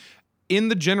 fascist? In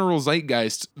the general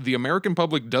zeitgeist, the American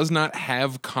public does not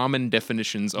have common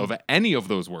definitions of any of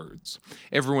those words.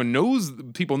 Everyone knows,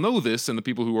 people know this, and the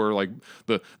people who are like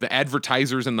the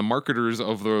advertisers and the marketers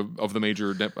of the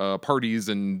major parties,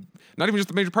 and not even just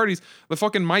the major parties, the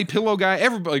fucking My Pillow guy,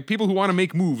 everybody, like people who want to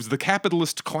make moves, the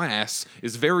capitalist class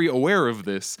is very aware of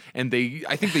this, and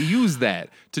I think they use that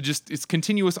to just, it's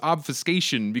continuous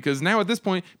obfuscation, because now at this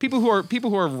point, people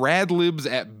who are rad libs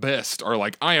at best are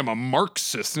like, I am a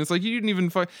Marxist, and it's like, you didn't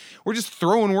even we're just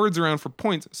throwing words around for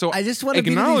points. So I just want to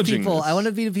be to these people. I want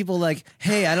to be to people like,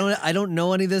 hey, I don't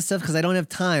know any of this stuff because I don't have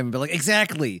time. But like,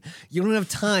 exactly, you don't have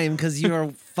time because you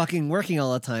are fucking working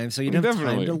all the time, so you don't have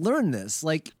time to learn this.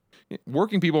 Like,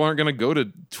 working people aren't going to go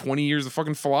to 20 years of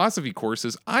fucking philosophy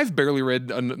courses. I've barely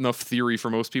read enough theory for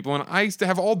most people, and I used to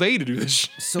have all day to do this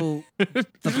shit. So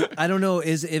I don't know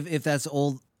if that's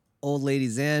old lady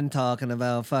Zan talking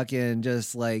about fucking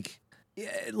just like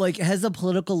has the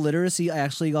political literacy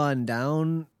actually gone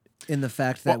down in the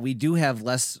fact that we do have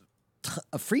less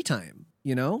free time,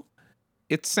 you know?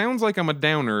 It sounds like I'm a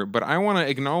downer, but I want to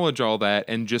acknowledge all that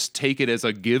and just take it as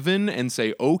a given and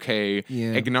say, okay,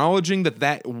 acknowledging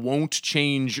that won't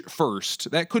change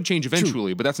first. That could change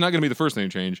eventually, but that's not going to be the first thing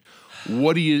to change.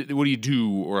 What do you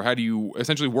do, or how do you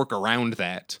essentially work around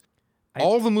that?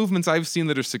 All the movements I've seen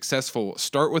that are successful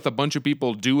start with a bunch of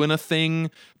people doing a thing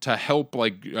to help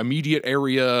like immediate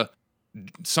area,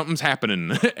 something's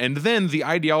happening. And then the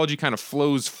ideology kind of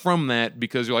flows from that,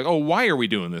 because you're like, oh, why are we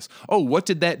doing this? Oh, what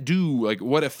did that do? Like,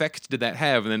 what effect did that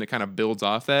have? And then it kind of builds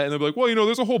off that. And they're like, well,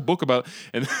 there's a whole book about,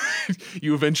 and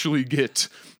you eventually get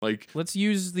like. Let's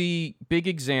use the big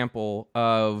example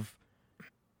of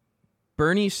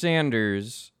Bernie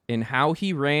Sanders in how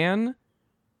he ran.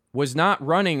 Was not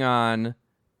running on,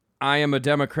 I am a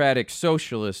democratic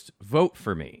socialist, vote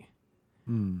for me.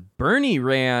 Bernie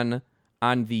ran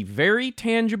on the very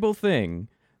tangible thing.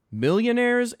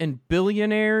 Millionaires and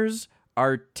billionaires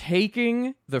are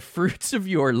taking the fruits of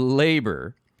your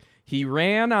labor. He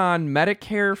ran on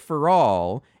Medicare for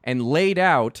All and laid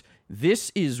out,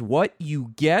 this is what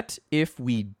you get if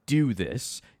we do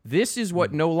this. This is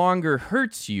what no longer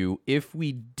hurts you if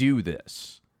we do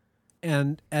this.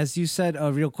 And as you said,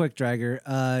 real quick,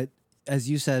 Dragger, as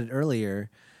you said earlier,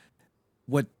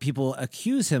 what people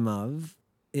accuse him of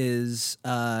is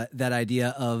that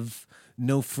idea of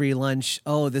no free lunch.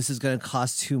 Oh, this is going to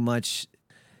cost too much.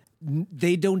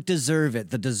 They don't deserve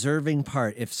it. The deserving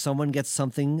part. If someone gets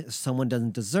something someone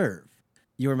doesn't deserve.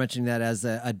 You were mentioning that as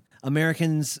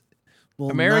Americans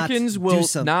will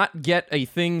not get a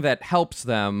thing that helps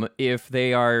them if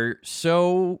they are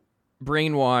so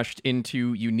brainwashed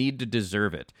into you need to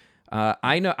deserve it.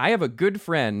 I know I have a good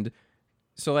friend,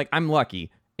 so like I'm lucky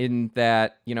in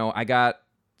that, you know, I got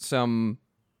some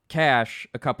cash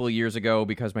a couple of years ago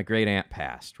because my great aunt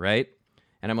passed, right?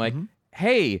 And I'm like,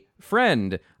 hey,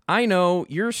 friend, I know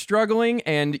you're struggling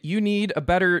and you need a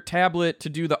better tablet to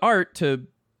do the art to,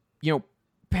 you know,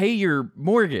 pay your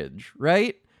mortgage,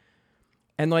 right?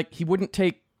 And like he wouldn't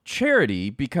take charity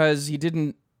because he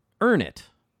didn't earn it.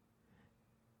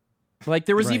 Like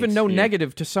there was even no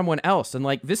negative to someone else. And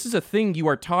like this is a thing you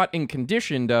are taught and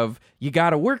conditioned of, you got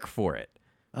to work for it.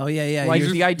 Oh, yeah. Like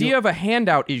the idea of a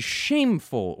handout is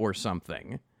shameful or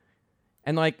something.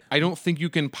 And like, I don't think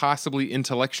you can possibly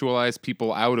intellectualize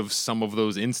people out of some of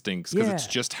those instincts because it's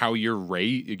just how you're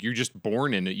raised. You're just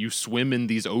born in it. You swim in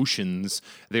these oceans.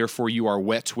 Therefore, you are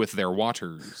wet with their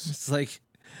waters. It's like,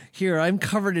 here, I'm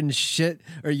covered in shit,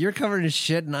 or you're covered in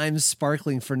shit, and I'm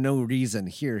sparkling for no reason.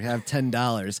 Here, have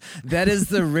 $10. That is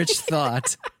the rich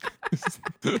thought.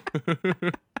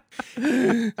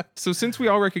 So since we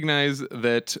all recognize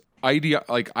that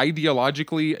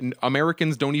ideologically,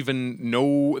 Americans don't even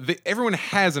know that everyone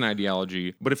has an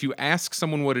ideology, but if you ask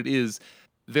someone what it is,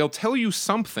 they'll tell you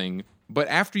something. But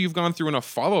after you've gone through enough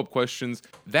follow-up questions,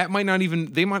 they might not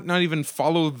even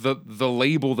follow the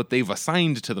label that they've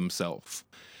assigned to themselves.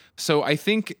 So I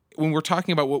think when we're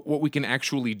talking about what we can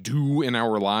actually do in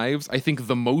our lives, I think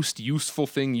the most useful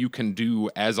thing you can do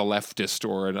as a leftist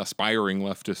or an aspiring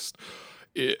leftist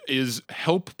is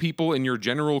help people in your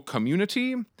general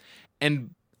community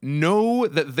and know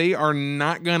that they are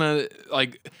not gonna,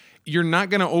 like, you're not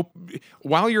gonna,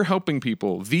 while you're helping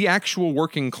people, the actual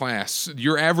working class,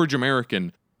 your average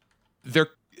American,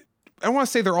 I don't want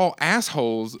to say they're all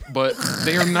assholes, but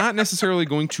they are not necessarily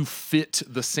going to fit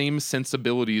the same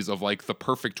sensibilities of like the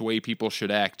perfect way people should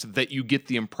act that you get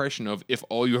the impression of if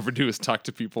all you ever do is talk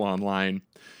to people online,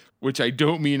 which I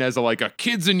don't mean as a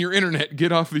kids in your internet,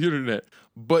 get off the internet.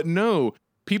 But no,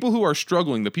 people who are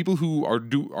struggling, the people who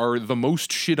are the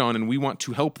most shit on and we want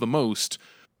to help the most,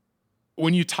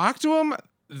 when you talk to them,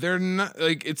 they're not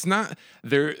like, it's not,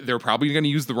 they're probably going to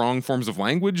use the wrong forms of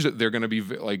language. They're going to be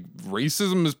like,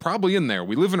 racism is probably in there.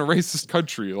 We live in a racist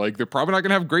country. Like they're probably not going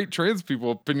to have great trans people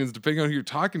opinions depending on who you're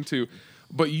talking to.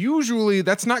 But usually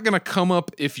that's not going to come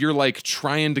up if you're like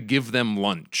trying to give them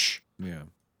lunch. Yeah.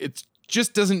 It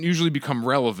just doesn't usually become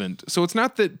relevant. So it's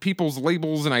not that people's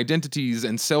labels and identities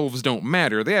and selves don't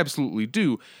matter. They absolutely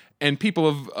do. And people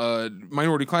of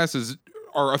minority classes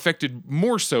are affected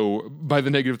more so by the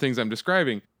negative things I'm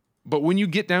describing. But when you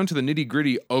get down to the nitty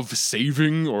gritty of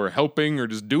saving or helping or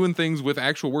just doing things with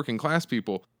actual working class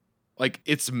people, like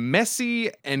it's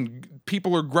messy and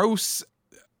people are gross.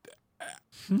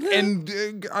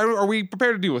 And are we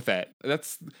prepared to deal with that?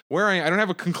 That's where I don't have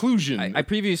a conclusion. I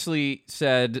previously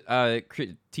said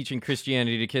teaching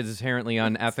Christianity to kids is inherently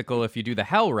unethical if you do the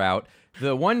hell route.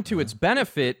 The one to its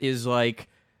benefit is like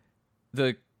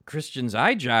the Christians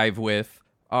I jive with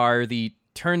are the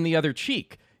turn the other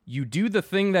cheek. You do the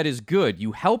thing that is good.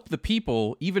 You help the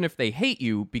people even if they hate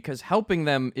you because helping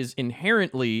them is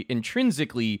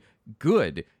intrinsically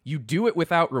good. You do it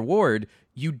without reward.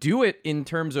 You do it in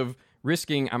terms of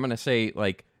risking, I'm going to say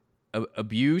like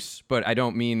abuse, but I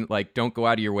don't mean like don't go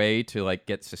out of your way to like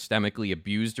get systemically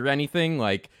abused or anything.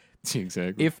 Like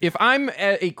exactly. If I'm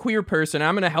a queer person,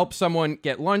 I'm going to help someone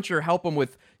get lunch or help them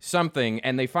with something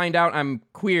and they find out I'm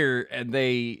queer and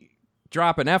they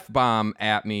drop an F-bomb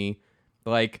at me,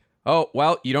 like, oh,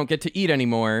 well, you don't get to eat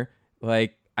anymore.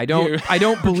 Like, I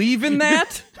don't believe in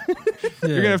that.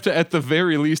 You're going to have to, at the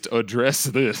very least, address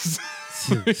this.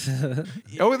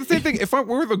 Oh, the same thing. If we're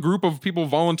with a group of people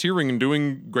volunteering and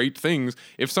doing great things,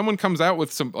 if someone comes out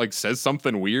with some, like, says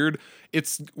something weird,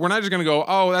 we're not just going to go,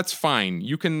 oh, that's fine.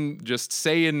 You can just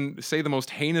say the most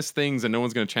heinous things and no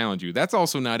one's going to challenge you. That's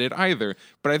also not it either.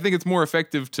 But I think it's more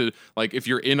effective to, like, if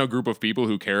you're in a group of people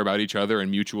who care about each other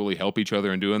and mutually help each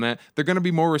other and doing that, they're going to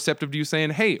be more receptive to you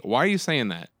saying, hey, why are you saying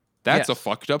that? That's a Yes.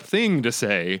 fucked up thing to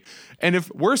say. And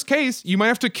if worst case, you might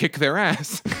have to kick their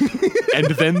ass. And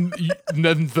then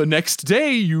the next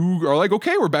day you are like,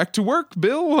 okay, we're back to work,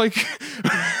 Bill. Like,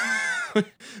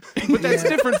 but that's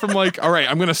different from like, all right,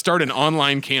 I'm going to start an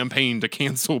online campaign to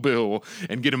cancel Bill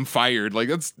and get him fired. Like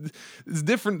it's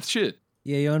different shit.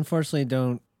 Yeah, you unfortunately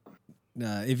don't.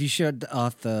 If you shut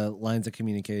off the lines of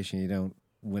communication, you don't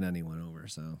win anyone over.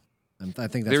 So I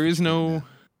think that's There what is you're no. getting at.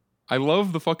 I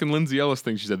love the fucking Lindsay Ellis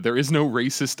thing. She said, there is no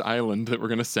racist island that we're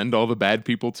going to send all the bad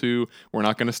people to. We're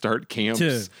not going to start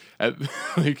camps.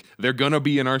 Like, they're going to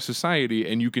be in our society,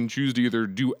 and you can choose to either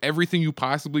do everything you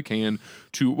possibly can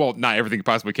to, well, not everything you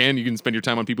possibly can. You can spend your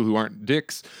time on people who aren't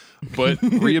dicks, but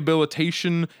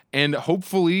rehabilitation, and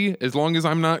hopefully, as long as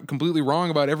I'm not completely wrong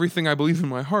about everything I believe in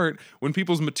my heart, when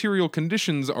people's material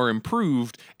conditions are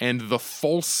improved and the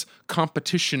false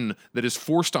competition that is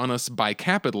forced on us by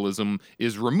capitalism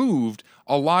is removed,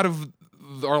 a lot of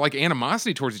our like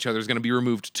animosity towards each other is going to be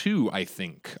removed too. I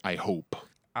hope.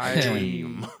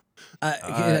 Dream.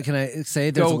 Can I say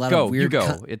there's a lot of weird?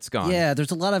 It's gone. Yeah, there's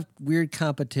a lot of weird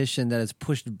competition that is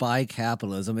pushed by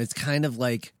capitalism. It's kind of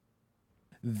like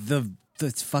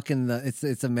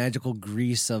it's a magical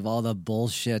grease of all the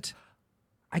bullshit.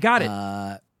 I got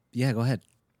it. Yeah, go ahead.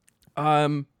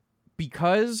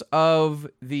 Because of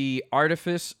the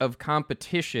artifice of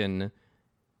competition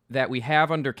that we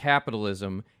have under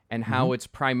capitalism and how it's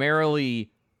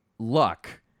primarily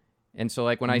luck. And so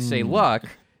like when I say luck,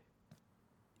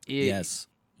 Yes.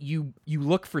 you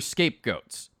look for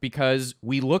scapegoats because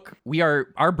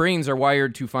our brains are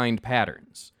wired to find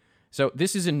patterns. So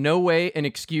this is in no way an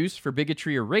excuse for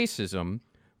bigotry or racism,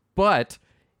 but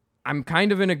I'm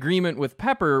kind of in agreement with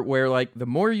Pepper where like the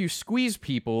more you squeeze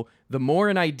people, the more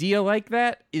an idea like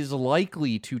that is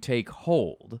likely to take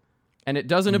hold. And it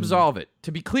doesn't absolve it.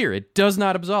 To be clear, it does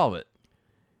not absolve it.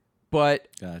 But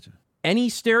Gotcha. any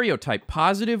stereotype,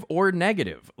 positive or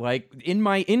negative, like in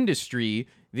my industry,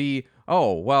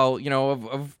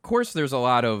 of course there's a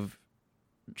lot of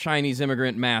Chinese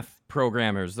immigrant math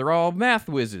programmers. They're all math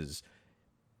whizzes.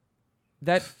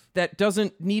 That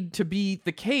doesn't need to be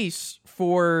the case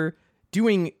for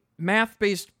doing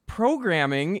math-based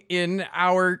programming in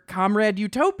our comrade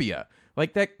utopia.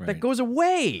 Like that goes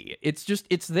away.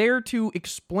 It's there to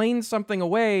explain something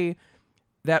away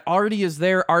that already is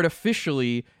there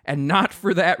artificially and not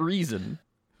for that reason.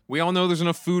 We all know there's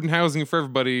enough food and housing for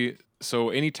everybody. So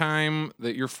anytime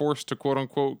that you're forced to quote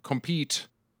unquote compete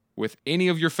with any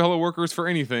of your fellow workers for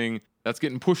anything, that's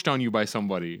getting pushed on you by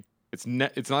somebody. It's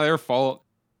not their fault.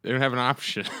 They don't have an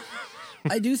option.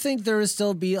 I do think there will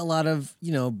still be a lot of,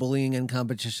 bullying and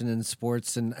competition in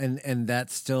sports and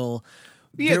that's still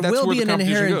there that's will where be the an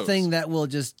competition inherent goes. thing that will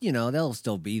just, they'll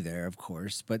still be there, of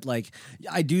course. But like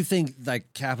I do think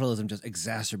like capitalism just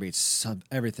exacerbates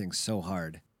everything so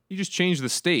hard. You just change the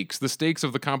stakes. The stakes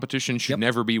of the competition should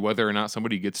never be whether or not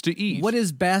somebody gets to eat. What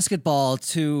is basketball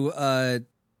to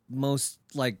most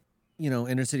like,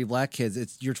 inner city black kids?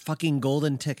 It's your fucking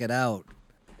golden ticket out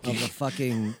of the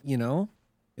fucking,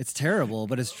 it's terrible,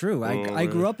 but it's true. I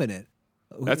grew up in it.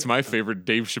 That's my favorite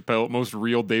Dave Chappelle, most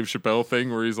real Dave Chappelle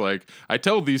thing where he's like, I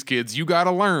tell these kids, you got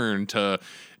to learn to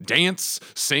dance,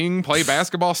 sing, play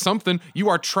basketball, something. You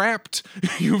are trapped.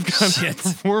 You've got to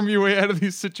perform your way out of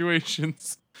these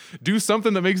situations. Do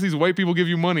something that makes these white people give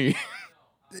you money.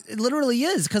 It literally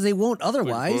is because they won't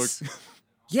otherwise.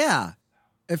 Yeah.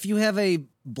 If you have a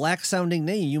black sounding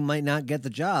name, you might not get the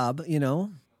job,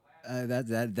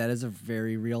 that is a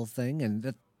very real thing. And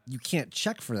that you can't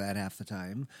check for that half the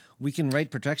time. We can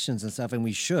write protections and stuff, and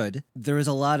we should. There is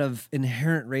a lot of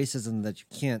inherent racism that you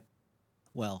can't,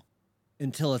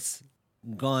 until it's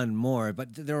gone more, but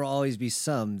there will always be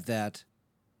some that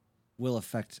will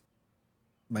affect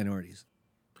minorities.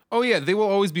 Oh yeah, they will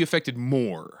always be affected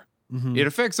more. Mm-hmm. It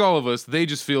affects all of us. They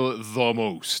just feel it the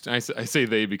most. I say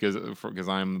they because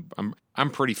I'm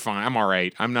pretty fine. I'm all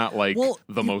right. I'm not like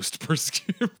most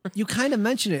persecuted. You kind of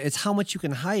mentioned it. It's how much you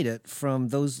can hide it from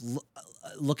those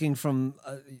looking from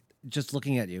just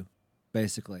looking at you,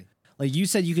 basically. Like you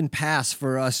said, you can pass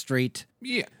for a straight.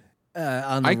 Yeah.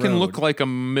 On the I can road. look like a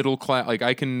middle class. Like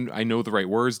I know the right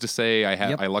words to say.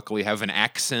 I luckily have an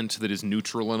accent that is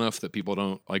neutral enough that people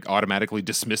don't like automatically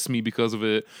dismiss me because of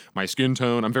it. My skin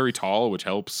tone. I'm very tall, which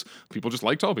helps. People just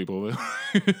like tall people.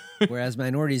 Whereas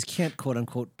minorities can't quote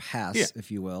unquote pass,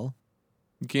 if you will.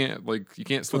 You can't slip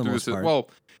the through most this. part. Well,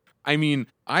 I mean,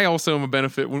 I also am a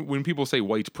benefit when people say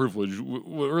white privilege.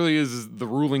 What really is the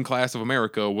ruling class of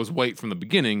America was white from the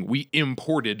beginning. We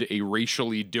imported a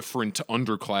racially different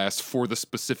underclass for the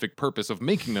specific purpose of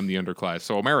making them the underclass.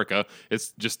 So America,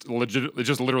 it's just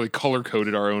literally color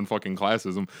coded our own fucking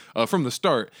classism from the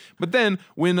start. But then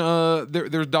when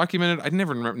there's documented, I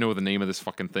never know the name of this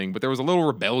fucking thing, but there was a little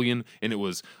rebellion, and it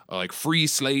was like free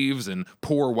slaves and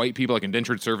poor white people, like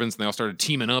indentured servants, and they all started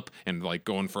teaming up and like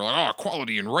going for like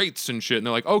equality and rights and shit. And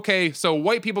they're like, okay, so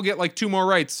white people get like 2 more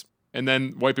rights. And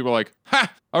then white people are like,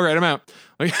 ha, all right, I'm out.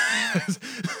 Like,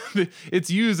 it's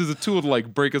used as a tool to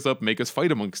like break us up, make us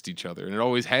fight amongst each other. And it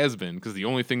always has been, because the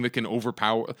only thing that can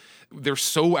overpower, they're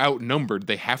so outnumbered,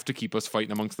 they have to keep us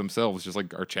fighting amongst themselves, just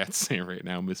like our chat's saying right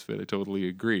now, Misfit. I totally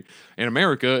agree. In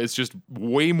America, it's just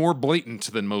way more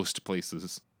blatant than most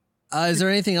places. Is there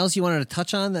anything else you wanted to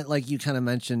touch on that like you kind of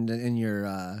mentioned in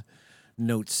your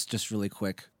notes just really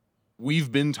quick?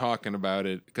 We've been talking about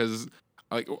it because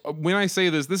like when I say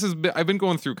this I've been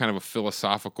going through kind of a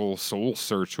philosophical soul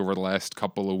search over the last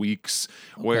couple of weeks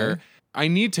where I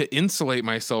need to insulate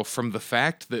myself from the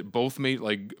fact that both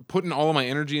like putting all of my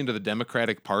energy into the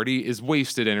Democratic Party is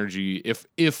wasted energy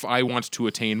if I want to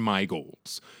attain my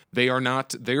goals.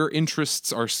 Their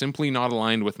interests are simply not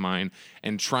aligned with mine,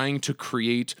 and trying to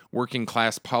create working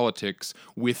class politics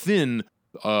within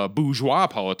bourgeois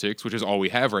politics, which is all we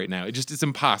have right now. It's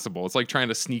impossible. It's like trying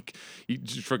to you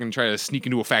just fucking try to sneak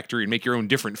into a factory and make your own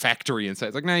different factory inside.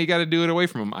 It's like, nah, you got to do it away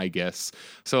from them, I guess.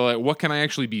 So like, what can I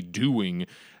actually be doing?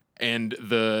 And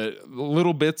the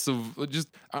little bits of just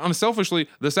unselfishly,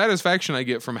 the satisfaction I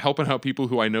get from helping out people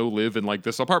who I know live in like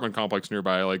this apartment complex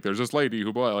nearby. Like there's this lady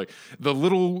who bought, like the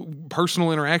little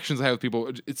personal interactions I have with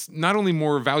people. It's not only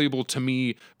more valuable to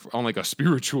me on like a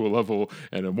spiritual level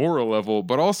and a moral level,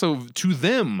 but also to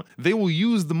them. They will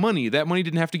use the money. That money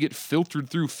didn't have to get filtered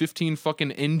through 15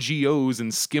 fucking NGOs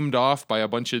and skimmed off by a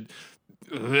bunch of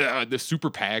the super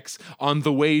PACs on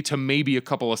the way to maybe a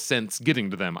couple of cents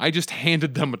getting to them. I just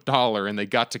handed them $1 and they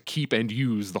got to keep and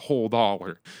use the whole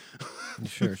dollar.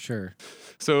 Sure.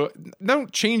 So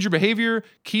don't change your behavior.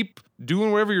 Keep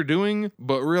doing whatever you're doing,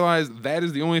 but realize that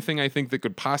is the only thing I think that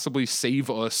could possibly save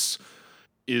us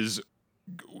is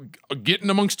getting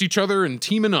amongst each other and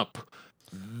teaming up.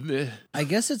 I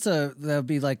guess that'd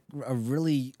be like a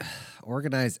really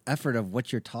organized effort of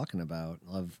what you're talking about,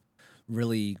 of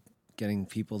really getting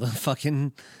people to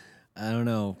fucking, I don't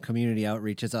know, community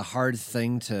outreach. It's a hard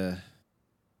thing to...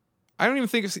 I don't even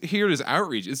think it's here as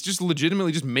outreach. It's just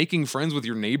legitimately just making friends with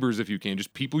your neighbors if you can.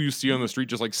 Just people you see on the street,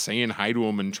 just like saying hi to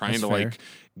them and trying to like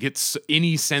get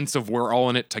any sense of we're all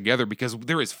in it together, because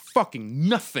there is fucking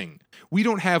nothing. We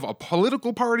don't have a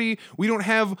political party. We don't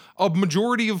have a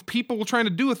majority of people trying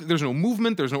to do it. There's no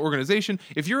movement. There's no organization.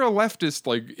 If you're a leftist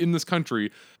like in this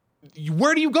country,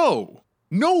 where do you go?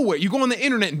 Nowhere. You go on the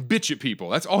internet and bitch at people.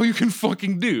 That's all you can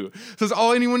fucking do. So that's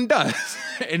all anyone does.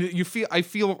 And I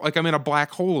feel like I'm in a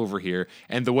black hole over here.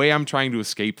 And the way I'm trying to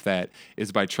escape that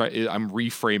is I'm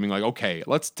reframing like, okay,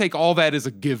 let's take all that as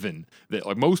a given. That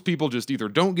like most people just either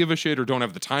don't give a shit or don't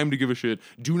have the time to give a shit,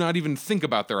 do not even think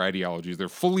about their ideologies. They're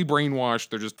fully brainwashed.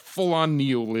 They're just full on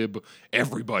neo-lib.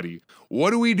 Everybody.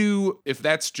 What do we do if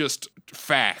that's just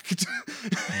fact?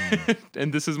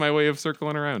 And this is my way of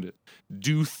circling around it.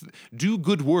 Do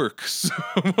good works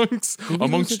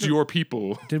amongst your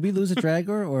people. Did we lose a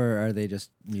Dragor, or are they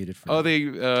just muted for? Oh, they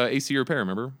AC repair,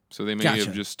 remember? So they may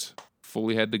have just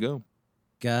fully had to go.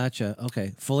 Gotcha.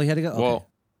 Okay, fully had to go. Okay. Well,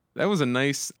 that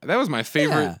was my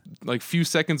favorite like few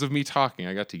seconds of me talking.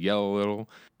 I got to yell a little.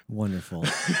 Wonderful.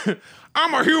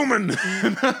 I'm a human.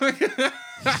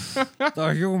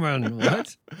 The human.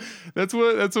 What? That's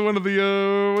one of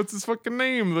the what's his fucking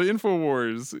name? The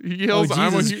InfoWars. He yells,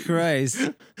 Jesus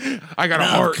Christ. I got a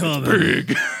heart that's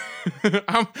big.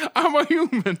 I'm a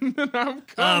human.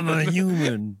 I'm a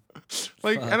human.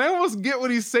 Like, and I almost get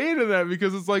what he's saying to that,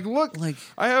 because it's like, look, like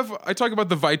I talk about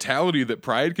the vitality that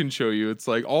pride can show you. It's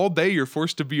like all day you're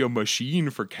forced to be a machine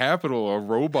for capital, a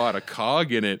robot, a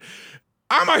cog in it.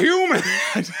 I'm a human.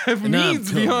 I have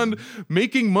needs beyond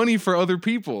making money for other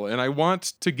people. And I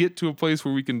want to get to a place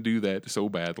where we can do that so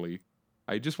badly.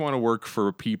 I just want to work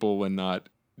for people and not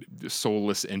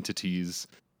soulless entities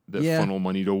that funnel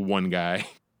money to one guy.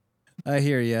 I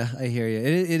hear you.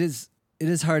 It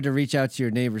is hard to reach out to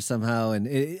your neighbors somehow. And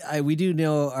we do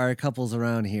know our couples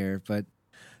around here, but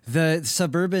the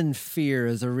suburban fear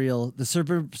is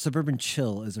the suburban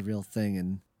chill is a real thing.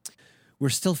 And we're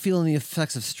still feeling the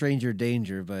effects of stranger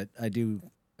danger, but I do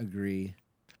agree.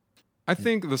 I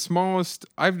think the smallest.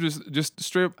 I've just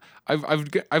straight up.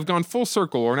 I've gone full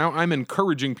circle, or now I'm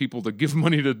encouraging people to give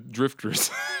money to drifters.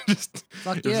 Just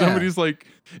Fuck if yeah. somebody's like,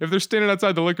 if they're standing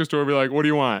outside the liquor store, be like, "What do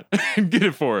you want?" and get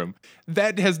it for them.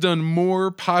 That has done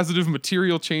more positive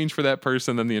material change for that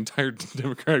person than the entire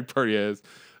Democratic Party has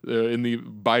in the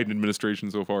Biden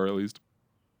administration so far, at least.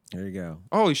 There you go.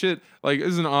 Holy shit. Like, this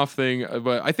is an off thing,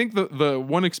 but I think the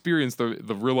one experience, the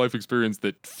real life experience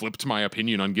that flipped my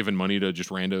opinion on giving money to just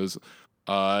randos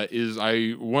is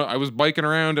I was biking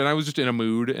around and I was just in a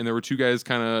mood, and there were two guys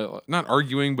kind of not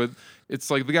arguing, but it's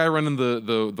like the guy running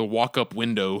the walk-up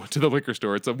window to the liquor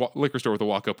store. It's a liquor store with a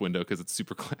walk-up window because it's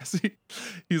super classy.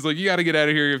 He's like, "You got to get out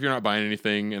of here if you're not buying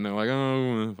anything." And they're like,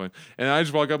 "Oh, fine." And I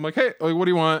just walk up, I'm like, "Hey, like, what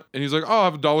do you want?" And he's like, "Oh, I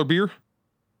have $1 beer."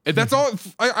 And that's all.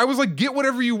 I was like, "Get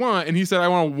whatever you want." And he said, "I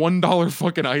want a $1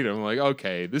 fucking item." I'm like,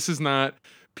 okay, this is not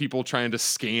people trying to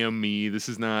scam me. This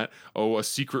is not, a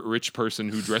secret rich person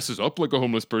who dresses up like a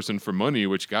homeless person for money,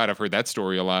 which, God, I've heard that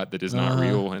story a lot. That is not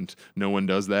real, and no one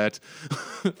does that.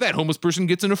 That homeless person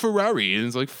gets in a Ferrari, and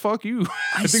it's like, fuck you.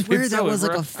 I think swear they'd that sell it was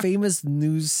like for a famous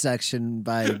news section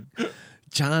by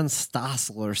John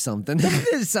Stossel or something.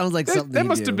 It sounds like something that he'd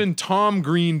must do. have been Tom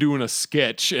Green doing a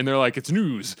sketch, and they're like, "It's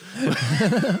news."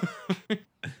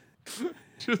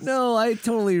 No, I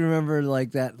totally remember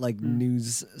like that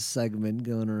news segment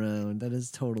going around. That is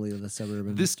totally the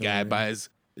suburban. This story. guy buys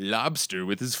lobster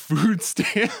with his food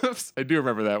stamps. I do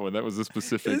remember that one. That was a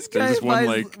specific. This There's guy this one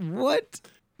buys, like what?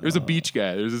 there's a beach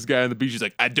guy. There's this guy on the beach. He's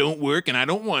like, "I don't work and I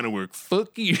don't want to work.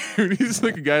 Fuck you." And he's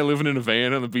like a guy living in a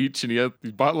van on the beach, and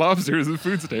he bought lobster as his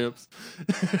food stamps.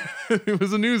 It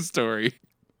was a news story.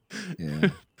 Yeah.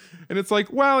 And it's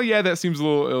like, well, yeah, that seems a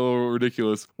little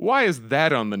ridiculous. Why is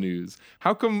that on the news?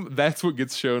 How come that's what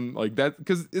gets shown like that?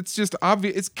 Because it's just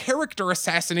obvious. It's character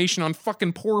assassination on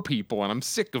fucking poor people, and I'm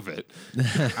sick of it.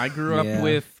 I grew up Yeah.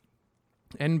 with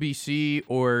NBC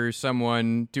or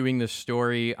someone doing this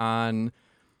story on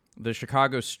the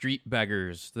Chicago street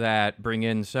beggars that bring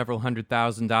in several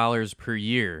 $100,000 per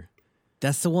year.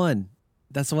 That's the one.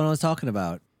 That's the one I was talking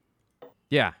about.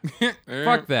 Yeah.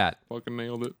 Fuck that. Fucking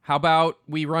nailed it. How about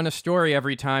we run a story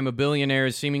every time a billionaire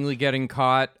is seemingly getting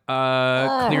caught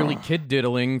clearly kid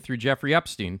diddling through Jeffrey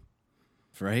Epstein?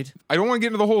 Right? I don't want to get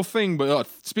into the whole thing, but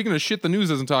speaking of shit the news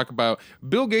doesn't talk about,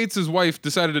 Bill Gates' wife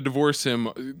decided to divorce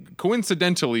him.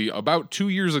 Coincidentally, about 2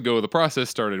 years ago, the process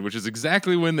started, which is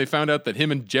exactly when they found out that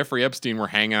him and Jeffrey Epstein were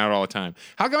hanging out all the time.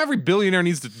 How come every billionaire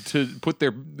needs to put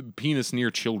their penis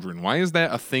near children? Why is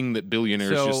that a thing that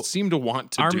billionaires just seem to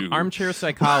want to do? Armchair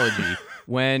psychology.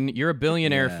 When you're a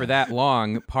billionaire for that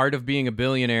long, part of being a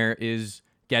billionaire is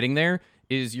getting there,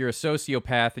 is you're a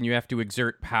sociopath and you have to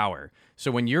exert power. So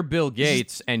when you're Bill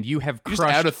Gates and you have crushed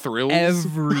out of thrills?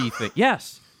 everything,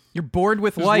 yes, you're bored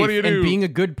with What life, do you and do? being a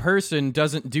good person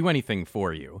doesn't do anything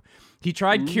for you. He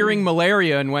tried curing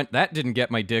malaria and went, that didn't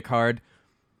get my dick hard.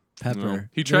 Pepper. No.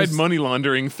 He tried money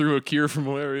laundering through a cure for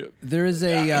malaria. There is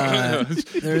a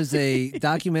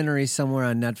documentary somewhere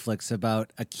on Netflix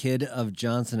about a kid of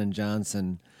Johnson &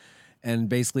 Johnson and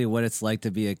basically what it's like to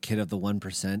be a kid of the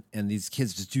 1%. And these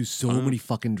kids just do so many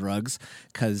fucking drugs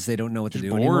because they don't know what to do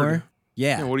bored. anymore.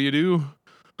 Yeah. What do you do?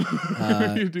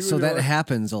 What do you do So when that you're-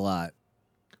 happens a lot.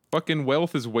 fucking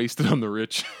wealth is wasted on the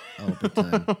rich. Oh, big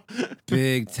time.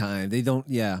 Big time. They don't,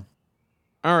 yeah.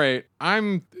 All right,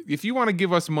 if you want to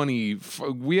give us money,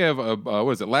 we have a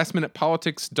what is it?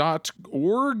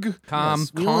 lastminutepolitics.org. Calm.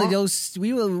 We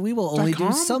will only do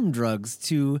com? some drugs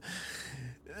to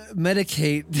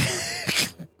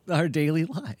medicate our daily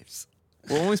lives.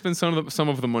 We'll only spend some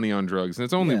of the money on drugs, and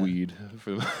it's only Yeah. weed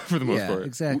for the most Yeah, part.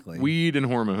 exactly. Weed and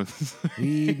hormones.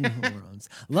 Weed and hormones.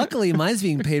 Luckily, mine's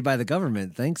being paid by the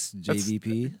government. Thanks,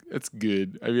 JVP. That's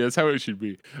good. I mean, that's how it should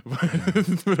be.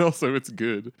 But also, it's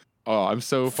good. Oh, I'm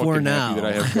so For fucking now. happy that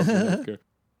I have government healthcare.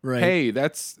 Right. Hey,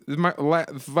 that's my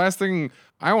last thing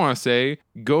I want to say.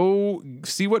 Go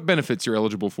see what benefits you're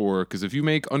eligible for, because if you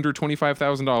make under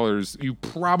 $25,000, you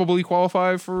probably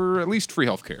qualify for at least free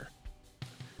healthcare.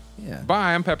 Yeah.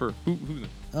 Bye, I'm Pepper. Who's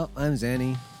Oh, I'm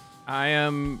Zanny. I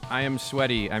am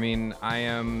sweaty. I mean, I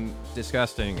am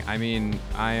disgusting. I mean,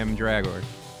 I am Dragor.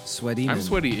 Sweaty. I'm man.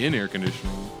 sweaty in air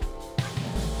conditioning.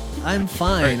 I'm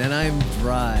fine and I'm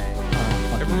dry. Oh,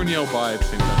 fuck Everyone yell bye at the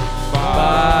same time.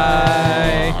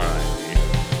 Bye. All right.